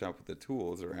the workshop with the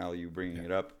tools, or Al, you bringing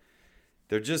it up.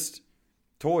 They're just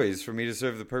toys for me to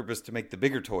serve the purpose to make the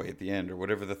bigger toy at the end, or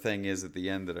whatever the thing is at the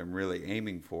end that I'm really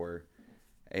aiming for.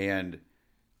 And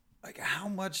like how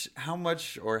much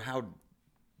or how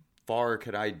far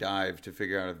could I dive to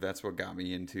figure out if that's what got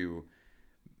me into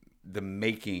the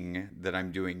making that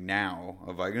I'm doing now,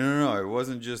 of like, no, it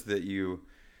wasn't just that you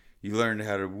learned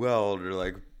how to weld or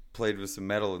like played with some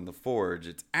metal in the forge.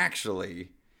 It's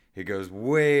actually, it goes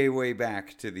way, way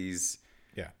back to these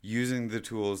using the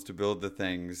tools to build the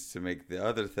things to make the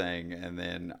other thing. And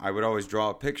then I would always draw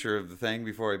a picture of the thing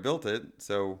before I built it.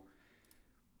 So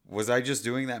was I just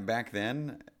doing that back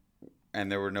then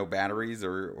and there were no batteries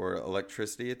or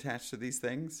electricity attached to these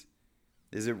things?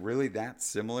 Is it really that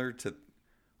similar to,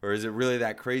 or is it really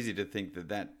that crazy to think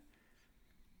that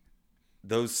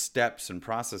those steps and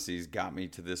processes got me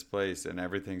to this place and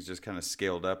everything's just kind of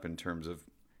scaled up in terms of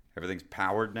everything's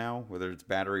powered now, whether it's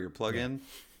battery or plug-in?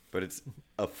 But it's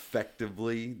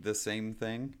effectively the same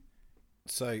thing.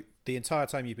 So the entire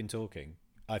time you've been talking,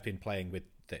 I've been playing with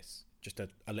this, just a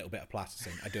little bit of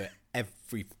plasticine. I do it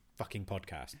every fucking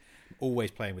podcast. I'm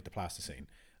always playing with the plasticine.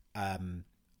 And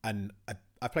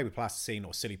I played with plasticine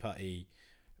or silly putty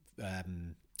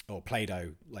or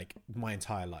Play-Doh like my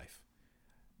entire life.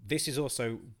 This is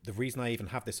also the reason I even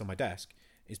have this on my desk,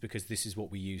 is because this is what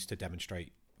we use to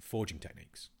demonstrate forging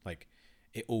techniques. Like,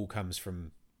 it all comes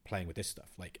from playing with this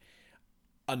stuff. Like,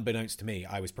 unbeknownst to me,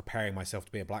 I was preparing myself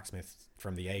to be a blacksmith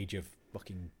from the age of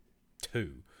fucking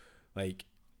 2. Like,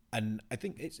 and I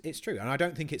think it's true. And I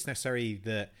don't think it's necessarily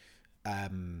that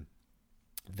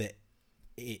that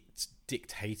it's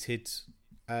dictated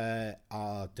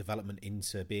our development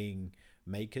into being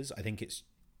makers. I think it's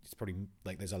probably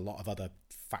like there's a lot of other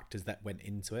factors that went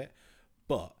into it,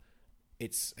 but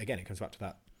it comes back to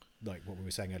that, like what we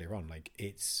were saying earlier on. Like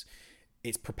it's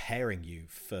preparing you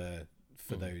for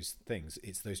those things.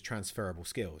 It's those transferable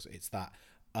skills. It's that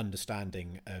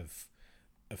understanding of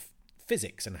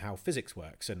physics and how physics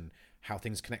works and how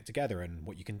things connect together and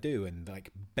what you can do, and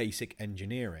like basic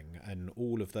engineering and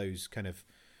all of those kind of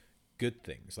good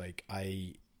things. Like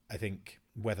I think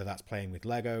whether that's playing with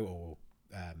Lego or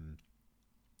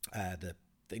the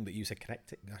thing that you said,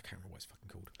 connecting, I can't remember what it's fucking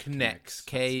called. Connects.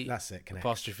 That's it. Connects.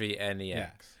 Apostrophe NEX. Yeah.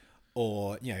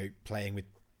 Or playing with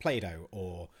Play-Doh,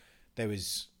 or there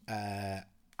was I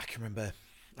can't remember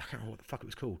what the fuck it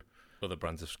was called. Other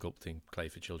brands of sculpting clay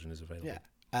for children is available.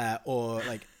 Yeah. Or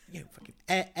like fucking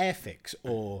Airfix,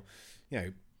 or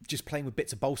just playing with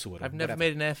bits of balsa wood. I've never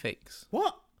made an Airfix.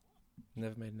 What?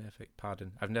 Never made an Airfix.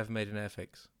 Pardon. I've never made an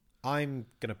Airfix. I'm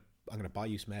gonna buy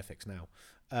you some Airfix now.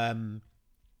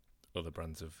 Other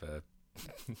brands of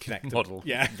Connected model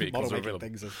vehicles model are available.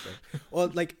 things. Or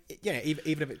like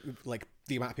even if it, like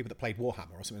the amount of people that played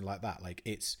Warhammer or something like that, like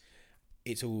it's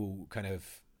all kind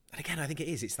of, and again I think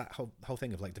it's that whole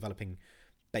thing of like developing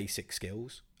basic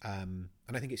skills, and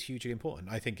I think it's hugely important.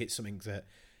 I think it's something that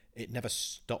it never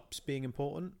stops being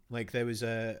important. Like there was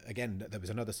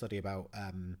another study about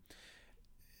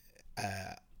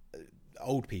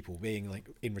old people being like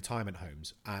in retirement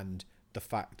homes, and the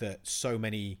fact that so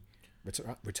many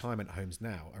retirement homes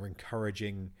now are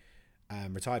encouraging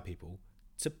retired people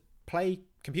to play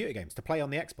computer games, to play on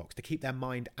the Xbox, to keep their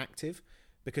mind active,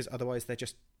 because otherwise they're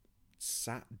just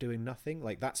sat doing nothing.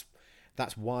 Like that's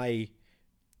why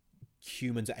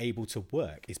humans are able to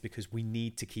work, is because we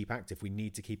need to keep active. We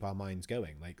need to keep our minds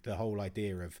going. Like the whole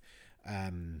idea of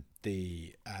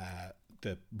the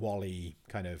Wall-E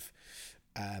kind of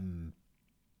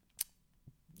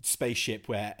spaceship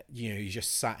where you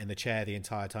just sat in the chair the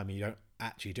entire time and you don't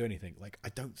actually do anything. Like I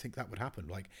don't think that would happen.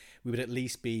 Like we would at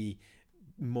least be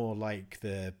more like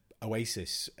the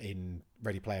Oasis in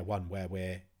Ready Player One, where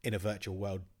we're in a virtual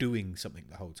world doing something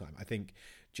the whole time. I think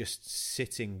just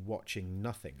sitting watching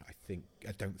nothing, I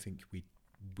don't think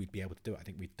we'd be able to do it. I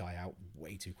think we'd die out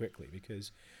way too quickly,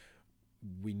 because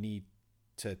we need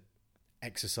to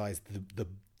exercise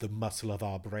the muscle of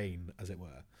our brain, as it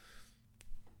were.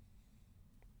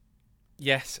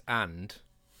 Yes, and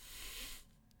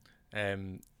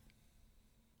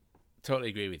totally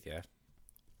agree with you,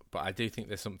 but I do think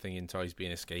there's something in toys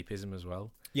being escapism as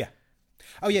well. Yeah.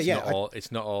 Oh yeah,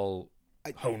 It's not all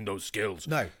hone those skills.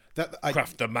 No,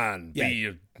 craft the man. Yeah.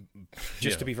 Be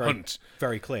just to be hunt.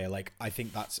 very clear. Like I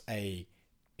think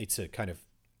it's a kind of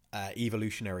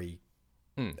evolutionary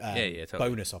totally.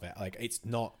 bonus of it. Like it's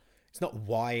not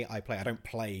why I play. I don't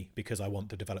play because I want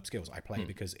to develop skills. I play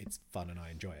because it's fun and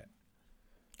I enjoy it.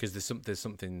 Because there's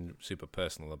something super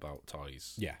personal about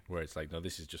toys. Yeah. Where it's like, no,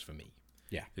 this is just for me.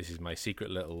 Yeah. This is my secret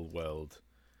little world,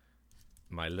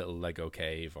 my little Lego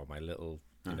cave, or my little,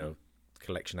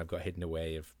 collection I've got hidden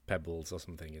away of pebbles or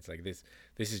something. It's like this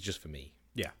is just for me.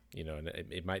 Yeah. And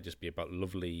it might just be about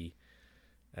lovely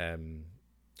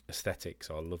aesthetics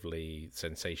or lovely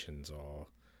sensations or,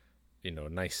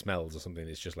 nice smells or something.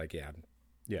 It's just like,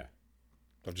 Yeah.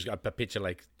 I picture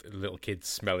like little kids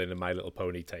smelling a My Little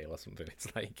Pony tail or something.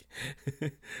 It's like,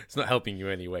 it's not helping you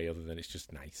any way other than it's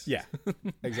just nice. Yeah,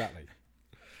 exactly.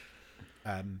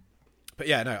 But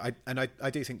yeah, no, I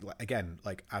do think, again,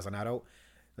 like as an adult,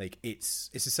 like it's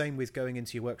the same with going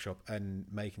into your workshop and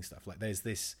making stuff. Like there's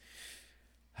this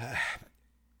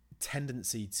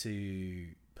tendency to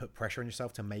put pressure on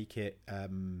yourself to make it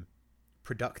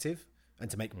productive and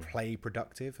to make play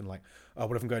productive, and like, oh,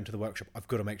 what if I'm going to the workshop? I've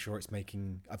got to make sure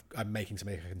I'm making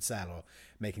something I can sell, or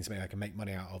making something I can make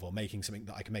money out of, or making something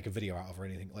that I can make a video out of, or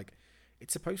anything. Like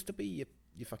it's supposed to be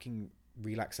your fucking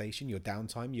relaxation, your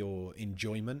downtime, your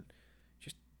enjoyment.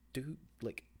 Just do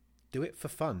it for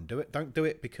fun. Don't do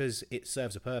it because it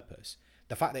serves a purpose.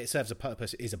 The fact that it serves a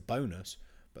purpose is a bonus,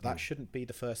 but that shouldn't be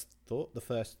the first thought. The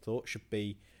first thought should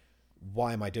be,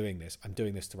 why am I doing this? I'm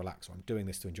doing this to relax, or I'm doing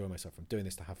this to enjoy myself, I'm doing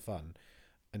this to have fun.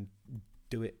 And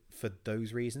do it for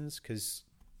those reasons, because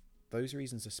those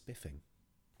reasons are spiffing.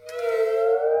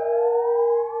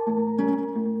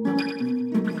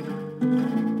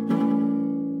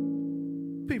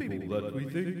 People that we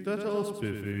think that are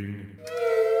spiffing.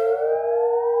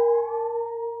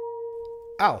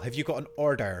 Al, have you got an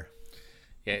order?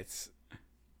 Yeah, it's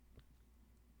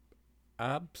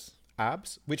Abs,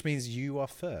 which means you are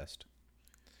first.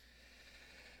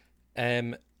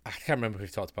 I can't remember if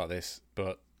we've talked about this,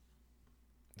 but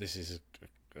this is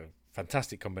a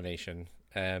fantastic combination.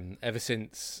 Ever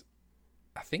since,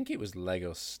 I think it was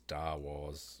Lego Star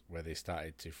Wars, where they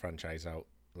started to franchise out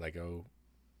Lego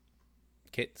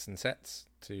kits and sets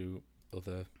to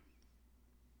other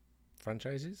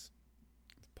franchises,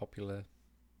 popular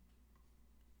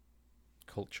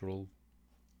cultural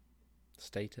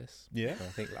status. Yeah, so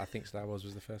I think Star Wars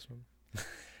was the first one.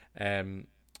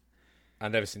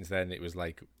 And ever since then, it was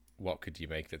like, what could you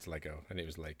make that's Lego? And it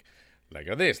was like,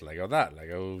 Lego this, Lego that,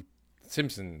 Lego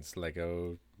Simpsons,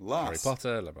 Lego Lost. Harry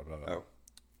Potter, blah, blah, blah, blah. Oh.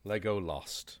 Lego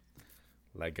Lost,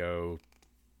 Lego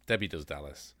Debbie Does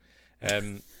Dallas.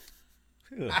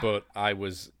 But I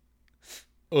was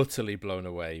utterly blown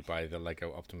away by the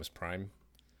Lego Optimus Prime,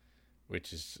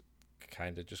 which has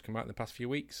kind of just come out in the past few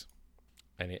weeks.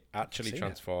 And it actually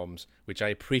transforms, which I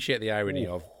appreciate the irony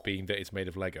of, being that it's made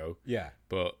of Lego. Yeah.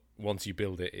 But once you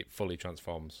build it, it fully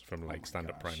transforms from like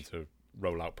stand-up Prime to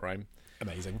roll-out Prime.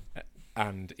 Amazing.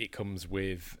 And it comes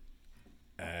with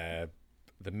the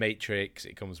Matrix.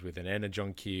 It comes with an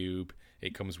Energon cube.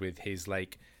 It comes with his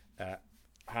like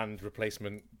hand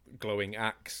replacement glowing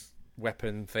axe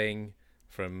weapon thing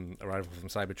from Arrival from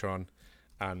Cybertron,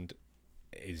 and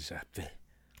is I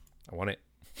want it.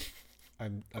 I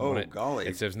want it. Golly!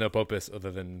 It serves no purpose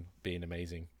other than being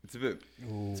amazing. It's a bit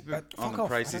on fuck the off.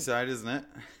 pricey side, isn't it?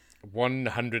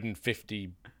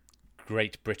 150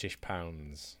 Great British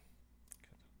pounds.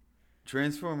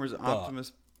 Transformers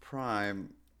Optimus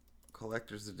Prime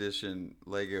Collector's Edition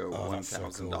Lego,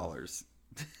 $1,000.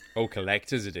 Oh,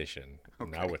 collector's edition.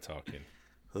 Now we're talking.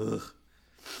 Ugh.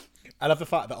 I love the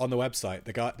fact that on the website,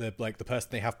 the person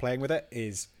they have playing with it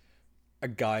is a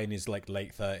guy in his like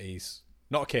late 30s,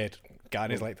 not a kid, guy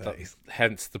in his late 30s.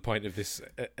 Hence the point of this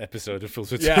episode of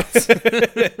Fools with Yes.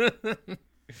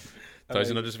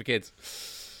 Toys are not just for kids.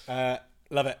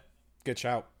 Love it. Good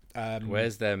shout.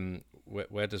 Where's them?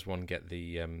 Where does one get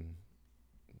the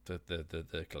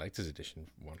collector's edition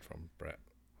one from, Brett?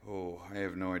 Oh, I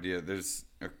have no idea. There's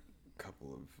a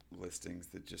couple of listings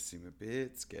that just seem a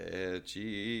bit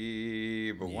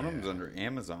sketchy, but one of them's under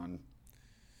Amazon.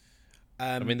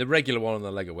 I mean, the regular one on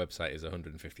the Lego website is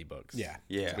 $150. Yeah.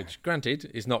 Yeah. Which, granted,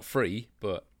 is not free,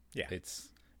 but Yeah. it's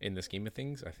in the scheme of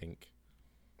things. I think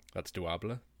that's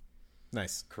doable.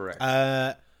 Nice. Correct.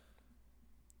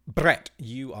 Brett,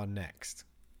 you are next.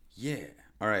 Yeah.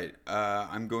 All right.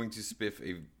 I'm going to spiff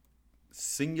a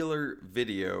singular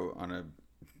video on a.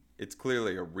 It's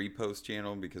clearly a repost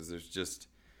channel because there's just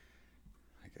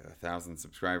like 1,000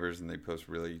 subscribers and they post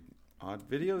really odd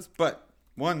videos. But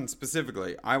one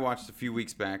specifically, I watched a few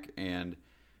weeks back and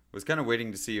was kind of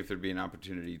waiting to see if there'd be an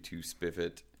opportunity to spiff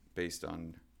it based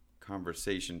on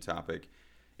conversation topic.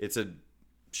 It's a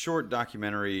short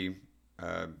documentary,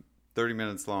 30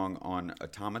 minutes long, on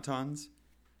automatons.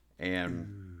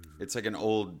 And it's like an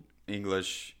old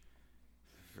English,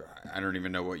 I don't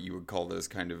even know what you would call those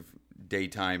kind of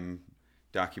daytime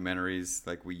documentaries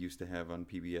like we used to have on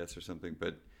PBS or something.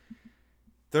 But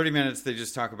 30 minutes, they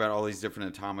just talk about all these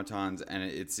different automatons, and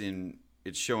it's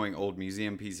showing old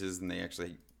museum pieces, and they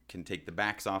actually can take the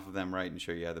backs off of them, right, and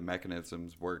show you how the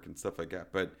mechanisms work and stuff like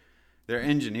that. But they're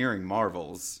engineering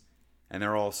marvels, and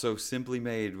they're all so simply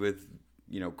made with,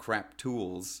 crap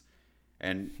tools,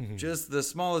 and just the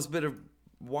smallest bit of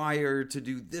wire to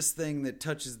do this thing that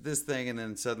touches this thing, and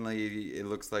then suddenly it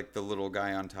looks like the little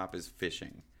guy on top is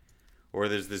fishing. Or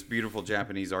there's this beautiful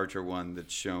Japanese archer one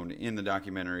that's shown in the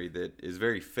documentary that is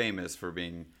very famous for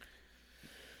being...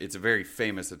 It's a very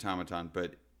famous automaton,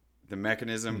 but the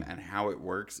mechanism and how it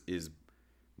works is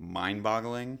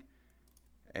mind-boggling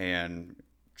and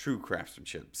true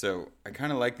craftsmanship. So I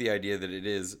kind of like the idea that it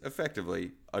is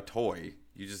effectively a toy.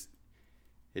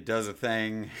 It does a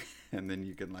thing, and then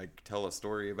you can tell a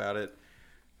story about it.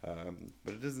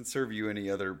 But it doesn't serve you any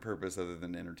other purpose other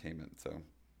than entertainment. So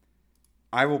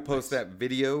I will post that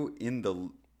video in the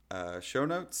show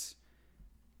notes.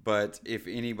 But if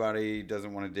anybody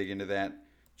doesn't want to dig into that,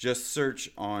 just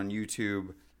search on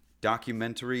YouTube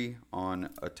documentary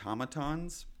on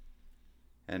automatons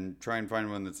and try and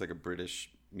find one that's like a British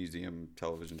museum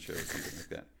television show or something like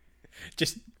that.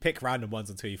 Just pick random ones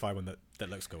until you find one that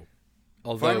looks cool.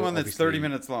 Although, Find one that's obviously, 30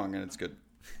 minutes long and it's good.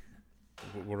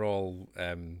 We're all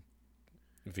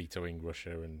vetoing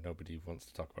Russia, and nobody wants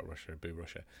to talk about Russia. Boo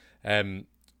Russia.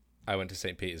 I went to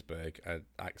St. Petersburg at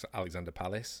Alexander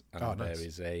Palace, and nice. there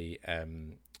is a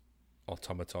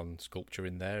automaton sculpture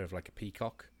in there of like a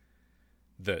peacock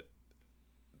that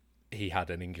he had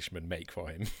an Englishman make for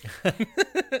him.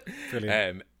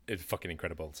 Brilliant. It's fucking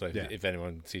incredible. So if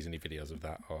anyone sees any videos of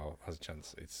that or has a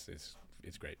chance, it's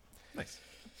great. Nice.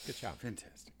 Good shout.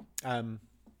 Fantastic.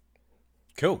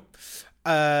 Cool.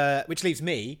 Which leaves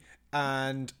me,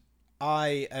 and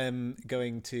I am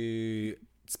going to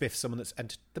spiff someone that's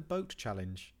entered the boat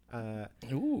challenge.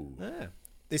 Ooh. Yeah.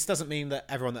 This doesn't mean that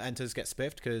everyone that enters gets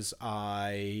spiffed, because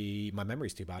my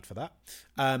memory's too bad for that.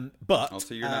 But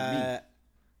Also, you're not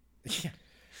me.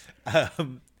 Yeah.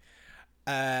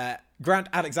 Grant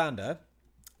Alexander,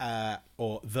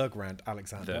 or the Grant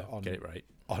Alexander Get it right.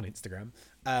 on Instagram,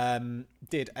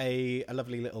 did a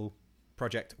lovely little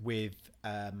project with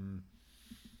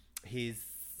his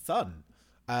son,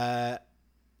 and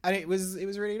it was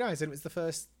really nice. And it was the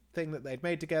first thing that they'd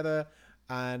made together,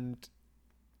 and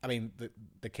I mean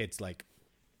the kid's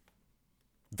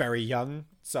very young,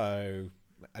 so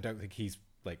I don't think he's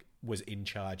was in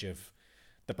charge of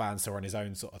the bandsaw on his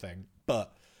own sort of thing,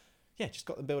 but yeah, just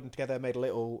got them building together. Made a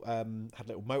little had a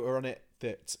little motor on it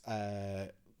that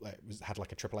had a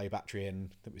AAA battery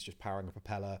in that was just powering a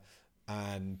propeller,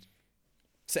 and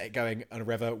set it going on a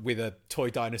river with a toy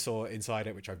dinosaur inside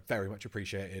it, which I very much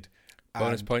appreciated.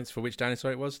 Bonus points for which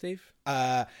dinosaur it was, Steve?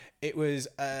 It was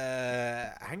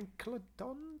Ankylosaur,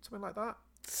 something like that.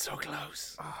 So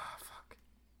close. Oh fuck!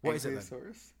 What is it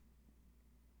then?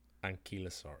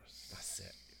 Ankylosaurus. That's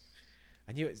it.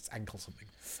 I knew it's ankle something.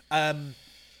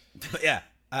 But yeah,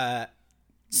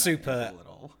 super.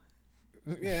 Little.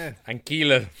 Yeah,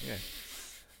 Ankyla. yeah.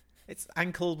 It's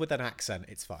ankle with an accent.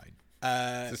 It's fine.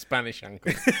 It's a Spanish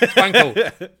ankle.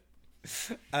 Spankle.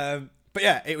 But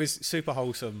yeah, it was super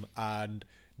wholesome, and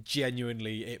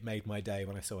genuinely it made my day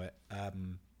when I saw it.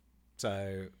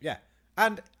 So yeah,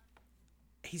 And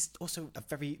he's also a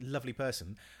very lovely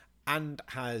person and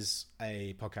has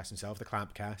a podcast himself, the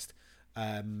Clampcast,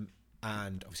 and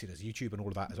obviously does YouTube and all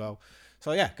of that as well.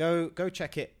 So yeah, go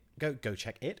check it. Go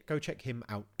check him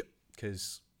out,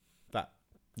 because that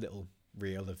little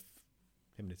reel of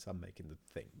him and his son making the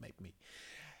thing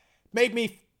made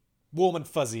me warm and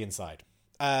fuzzy inside.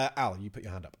 Al, you put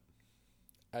your hand up.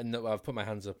 No, I've put my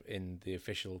hands up in the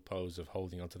official pose of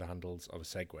holding onto the handles of a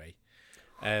Segway.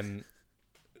 I've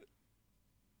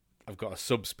got a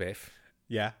sub-spiff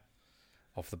Yeah.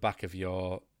 off the back of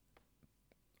your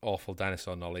awful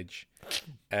dinosaur knowledge.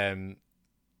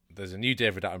 There's a new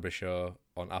David Attenborough show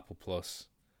on Apple Plus,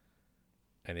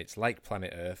 and it's like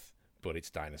Planet Earth, but it's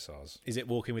dinosaurs. Is it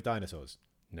Walking with Dinosaurs?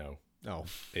 No, Oh,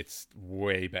 it's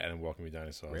way better than Walking with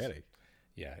Dinosaurs. really?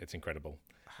 Yeah, it's incredible.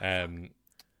 And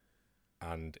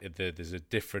there's a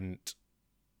different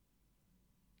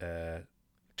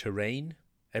terrain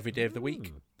every day of the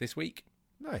week this week.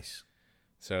 Nice.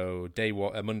 So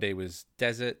Monday was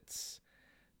deserts,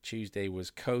 Tuesday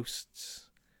was coasts,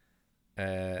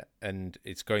 and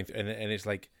it's going through, and it's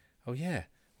like, oh yeah,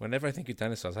 whenever I think of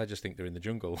dinosaurs, I just think they're in the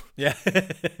jungle. Yeah.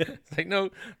 It's like, no,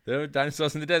 there are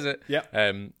dinosaurs in the desert. Yeah.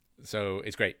 So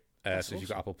it's great. So That's if you've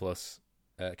got Apple Plus,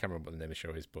 I can't remember what the name of the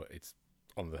show is, but it's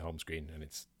on the home screen and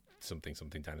it's something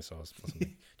dinosaurs or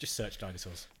something. Just search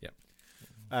dinosaurs. Yeah.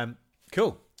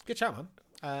 Cool. Good chat, man.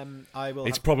 I will.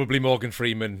 It's probably Morgan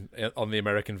Freeman on the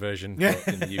American version, but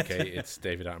in the UK it's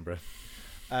David Attenborough.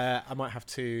 I might have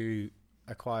to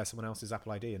acquire someone else's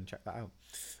Apple ID and check that out.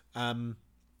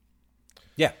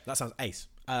 Yeah, that sounds ace.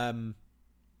 I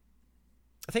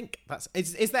think that's.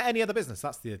 Is there any other business?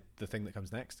 That's the thing that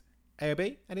comes next.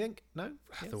 AOB? Anything? No.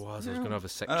 There was. I was going to have a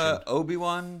section.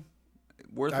 Obi-Wan,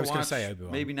 worth I a was watch. gonna say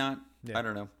Obi-Wan. Maybe not. Yeah. I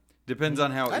don't know. Depends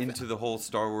on how into the whole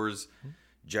Star Wars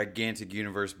gigantic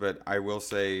universe. But I will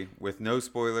say, with no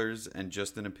spoilers and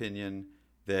just an opinion,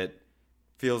 that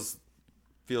feels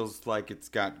like it's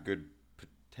got good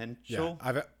potential.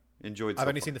 Yeah, Enjoyed. I've so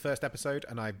only far. seen the first episode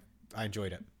and I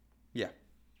enjoyed it. Yeah.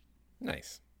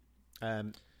 Nice.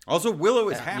 Also, Willow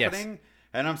is Yes. happening,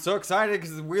 and I'm so excited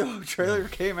because the Willow trailer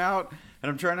came out,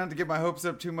 and I'm trying not to get my hopes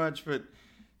up too much, but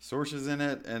Sorcer's in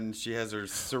it, and she has her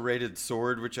serrated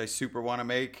sword, which I super want to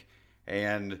make,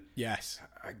 and Yes.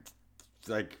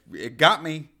 it got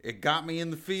me in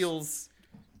the feels.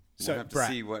 So, We'll have to Brett,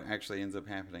 see what actually ends up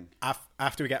happening.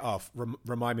 after we get off,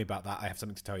 remind me about that. I have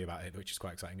something to tell you about it, which is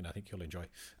quite exciting, and I think you'll enjoy.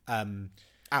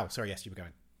 Al, sorry, yes, you were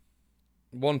going.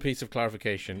 One piece of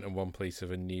clarification and one piece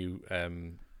of a new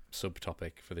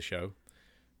subtopic for the show.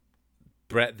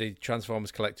 Brett, the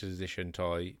Transformers Collector's Edition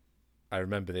toy, I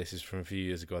remember this is from a few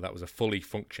years ago. That was a fully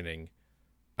functioning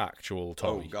actual toy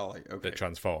Oh golly, okay, that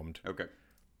transformed. okay.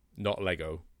 Not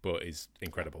Lego, but is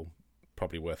incredible.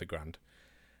 Probably worth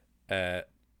 $1,000.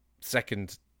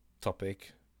 Second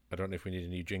topic, I don't know if we need a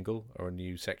new jingle or a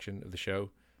new section of the show.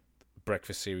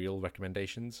 Breakfast cereal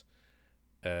recommendations.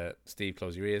 Steve,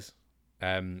 close your ears.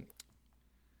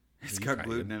 It's got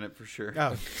gluten in it for sure.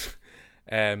 Oh,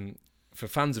 For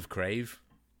fans of Crave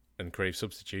and Crave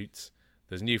substitutes,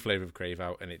 there's a new flavour of Crave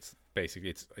out, and it's basically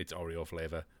it's Oreo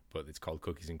flavour, but it's called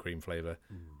cookies and cream flavour,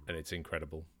 and it's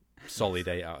incredible. Solid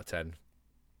 8 out of 10.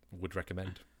 Would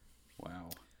recommend. Wow.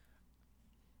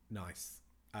 nice.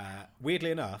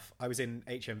 Weirdly enough, I was in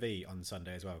HMV on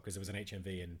Sunday as well, because there was an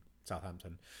HMV in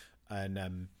Southampton,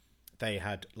 and they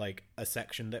had like a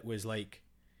section that was like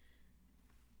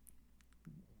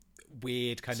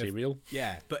weird kind Cereal?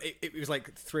 of but it was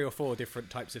like 3 or 4 different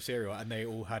types of cereal, and they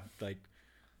all had like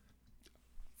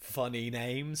funny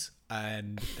names,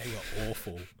 and they were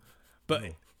awful. But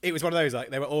it was one of those, like,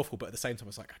 they were awful, but at the same time I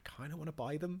was like, I kind of want to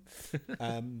buy them.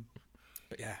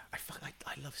 But yeah,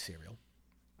 I love cereal.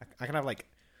 I can have like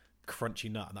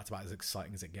crunchy nut, and that's about as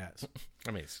exciting as it gets.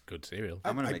 I mean, it's good cereal.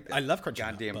 I'm gonna make that I love crunchy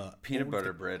goddamn nut, but peanut all butter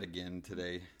the- bread again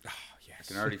today. Oh, yes. I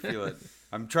can already feel it.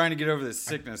 I'm trying to get over this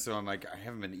sickness, so I'm like, I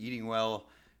haven't been eating well,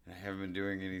 and I haven't been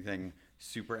doing anything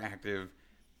super active.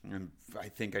 And I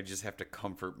think I just have to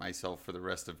comfort myself for the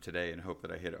rest of today and hope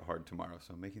that I hit it hard tomorrow.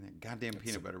 So I'm making that goddamn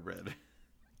peanut butter bread.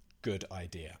 Good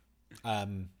idea. I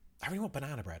really want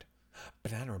banana bread.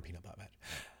 Banana and peanut butter bread.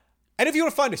 And if you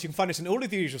want to find us, you can find us in all of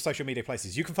the usual social media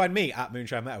places. You can find me at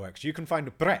Moonshine Metalworks. You can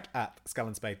find Brett at Skull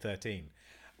and Spade 13.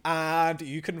 And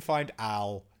you can find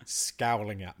Al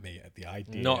scowling at me at the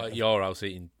idea. Not at your house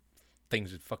eating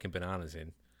things with fucking bananas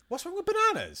in. What's wrong with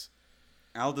bananas?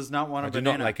 Al does not want a I do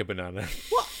banana. not like a banana.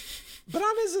 What?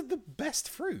 Bananas are the best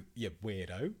fruit, you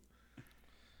weirdo.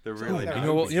 They're really they're You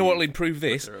know what? You know what will improve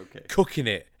this? They're okay. Cooking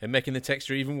it and making the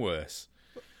texture even worse.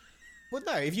 Well,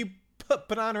 no, if you put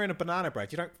banana in a banana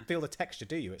bread, you don't feel the texture,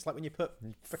 do you? It's like when you put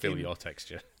Feel your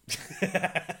texture.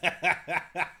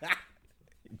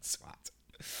 Swat.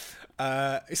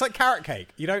 It's like carrot cake.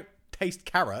 You don't taste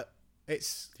carrot.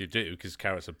 It's You do, because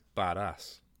carrots are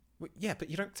badass. yeah, but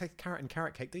you don't taste carrot in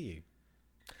carrot cake, do you?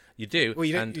 You do. Well,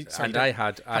 you don't- and you- sorry, and you I don't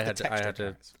had have the texture of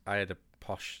carrots. I had a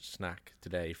posh snack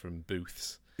today from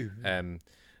Booths, and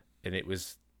it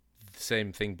was the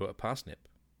same thing but a parsnip.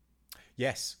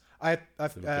 Yes, I've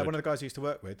good. one of the guys I used to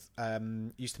work with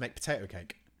used to make potato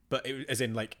cake, but it was, as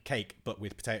in like cake, but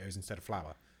with potatoes instead of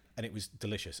flour, and it was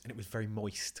delicious, and it was very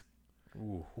moist.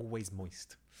 Ooh, always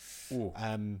moist. Ooh.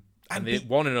 And The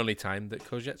one and only time that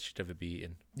courgettes should ever be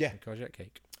eaten. Yeah. A courgette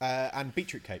cake. and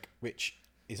beetroot cake, which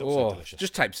is also delicious.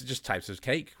 just types of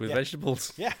cake with Yeah.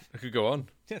 vegetables. Yeah. I could go on.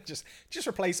 Yeah, just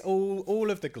replace all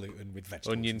of the gluten with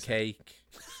vegetables. Onion instead. cake.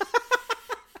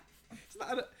 Isn't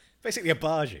that basically a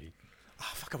bhaji?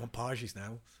 Oh fuck! I want bhajis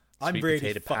now. I'm Sweet really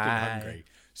potato fucking pie. hungry.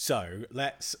 So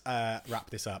let's wrap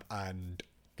this up and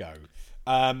go.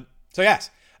 So yes,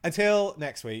 until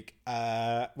next week.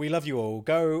 We love you all.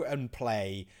 Go and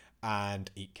play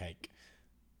and eat cake.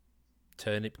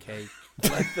 Turnip cake.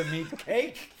 Let them eat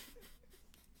cake.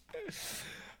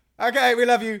 Okay, we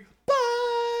love you.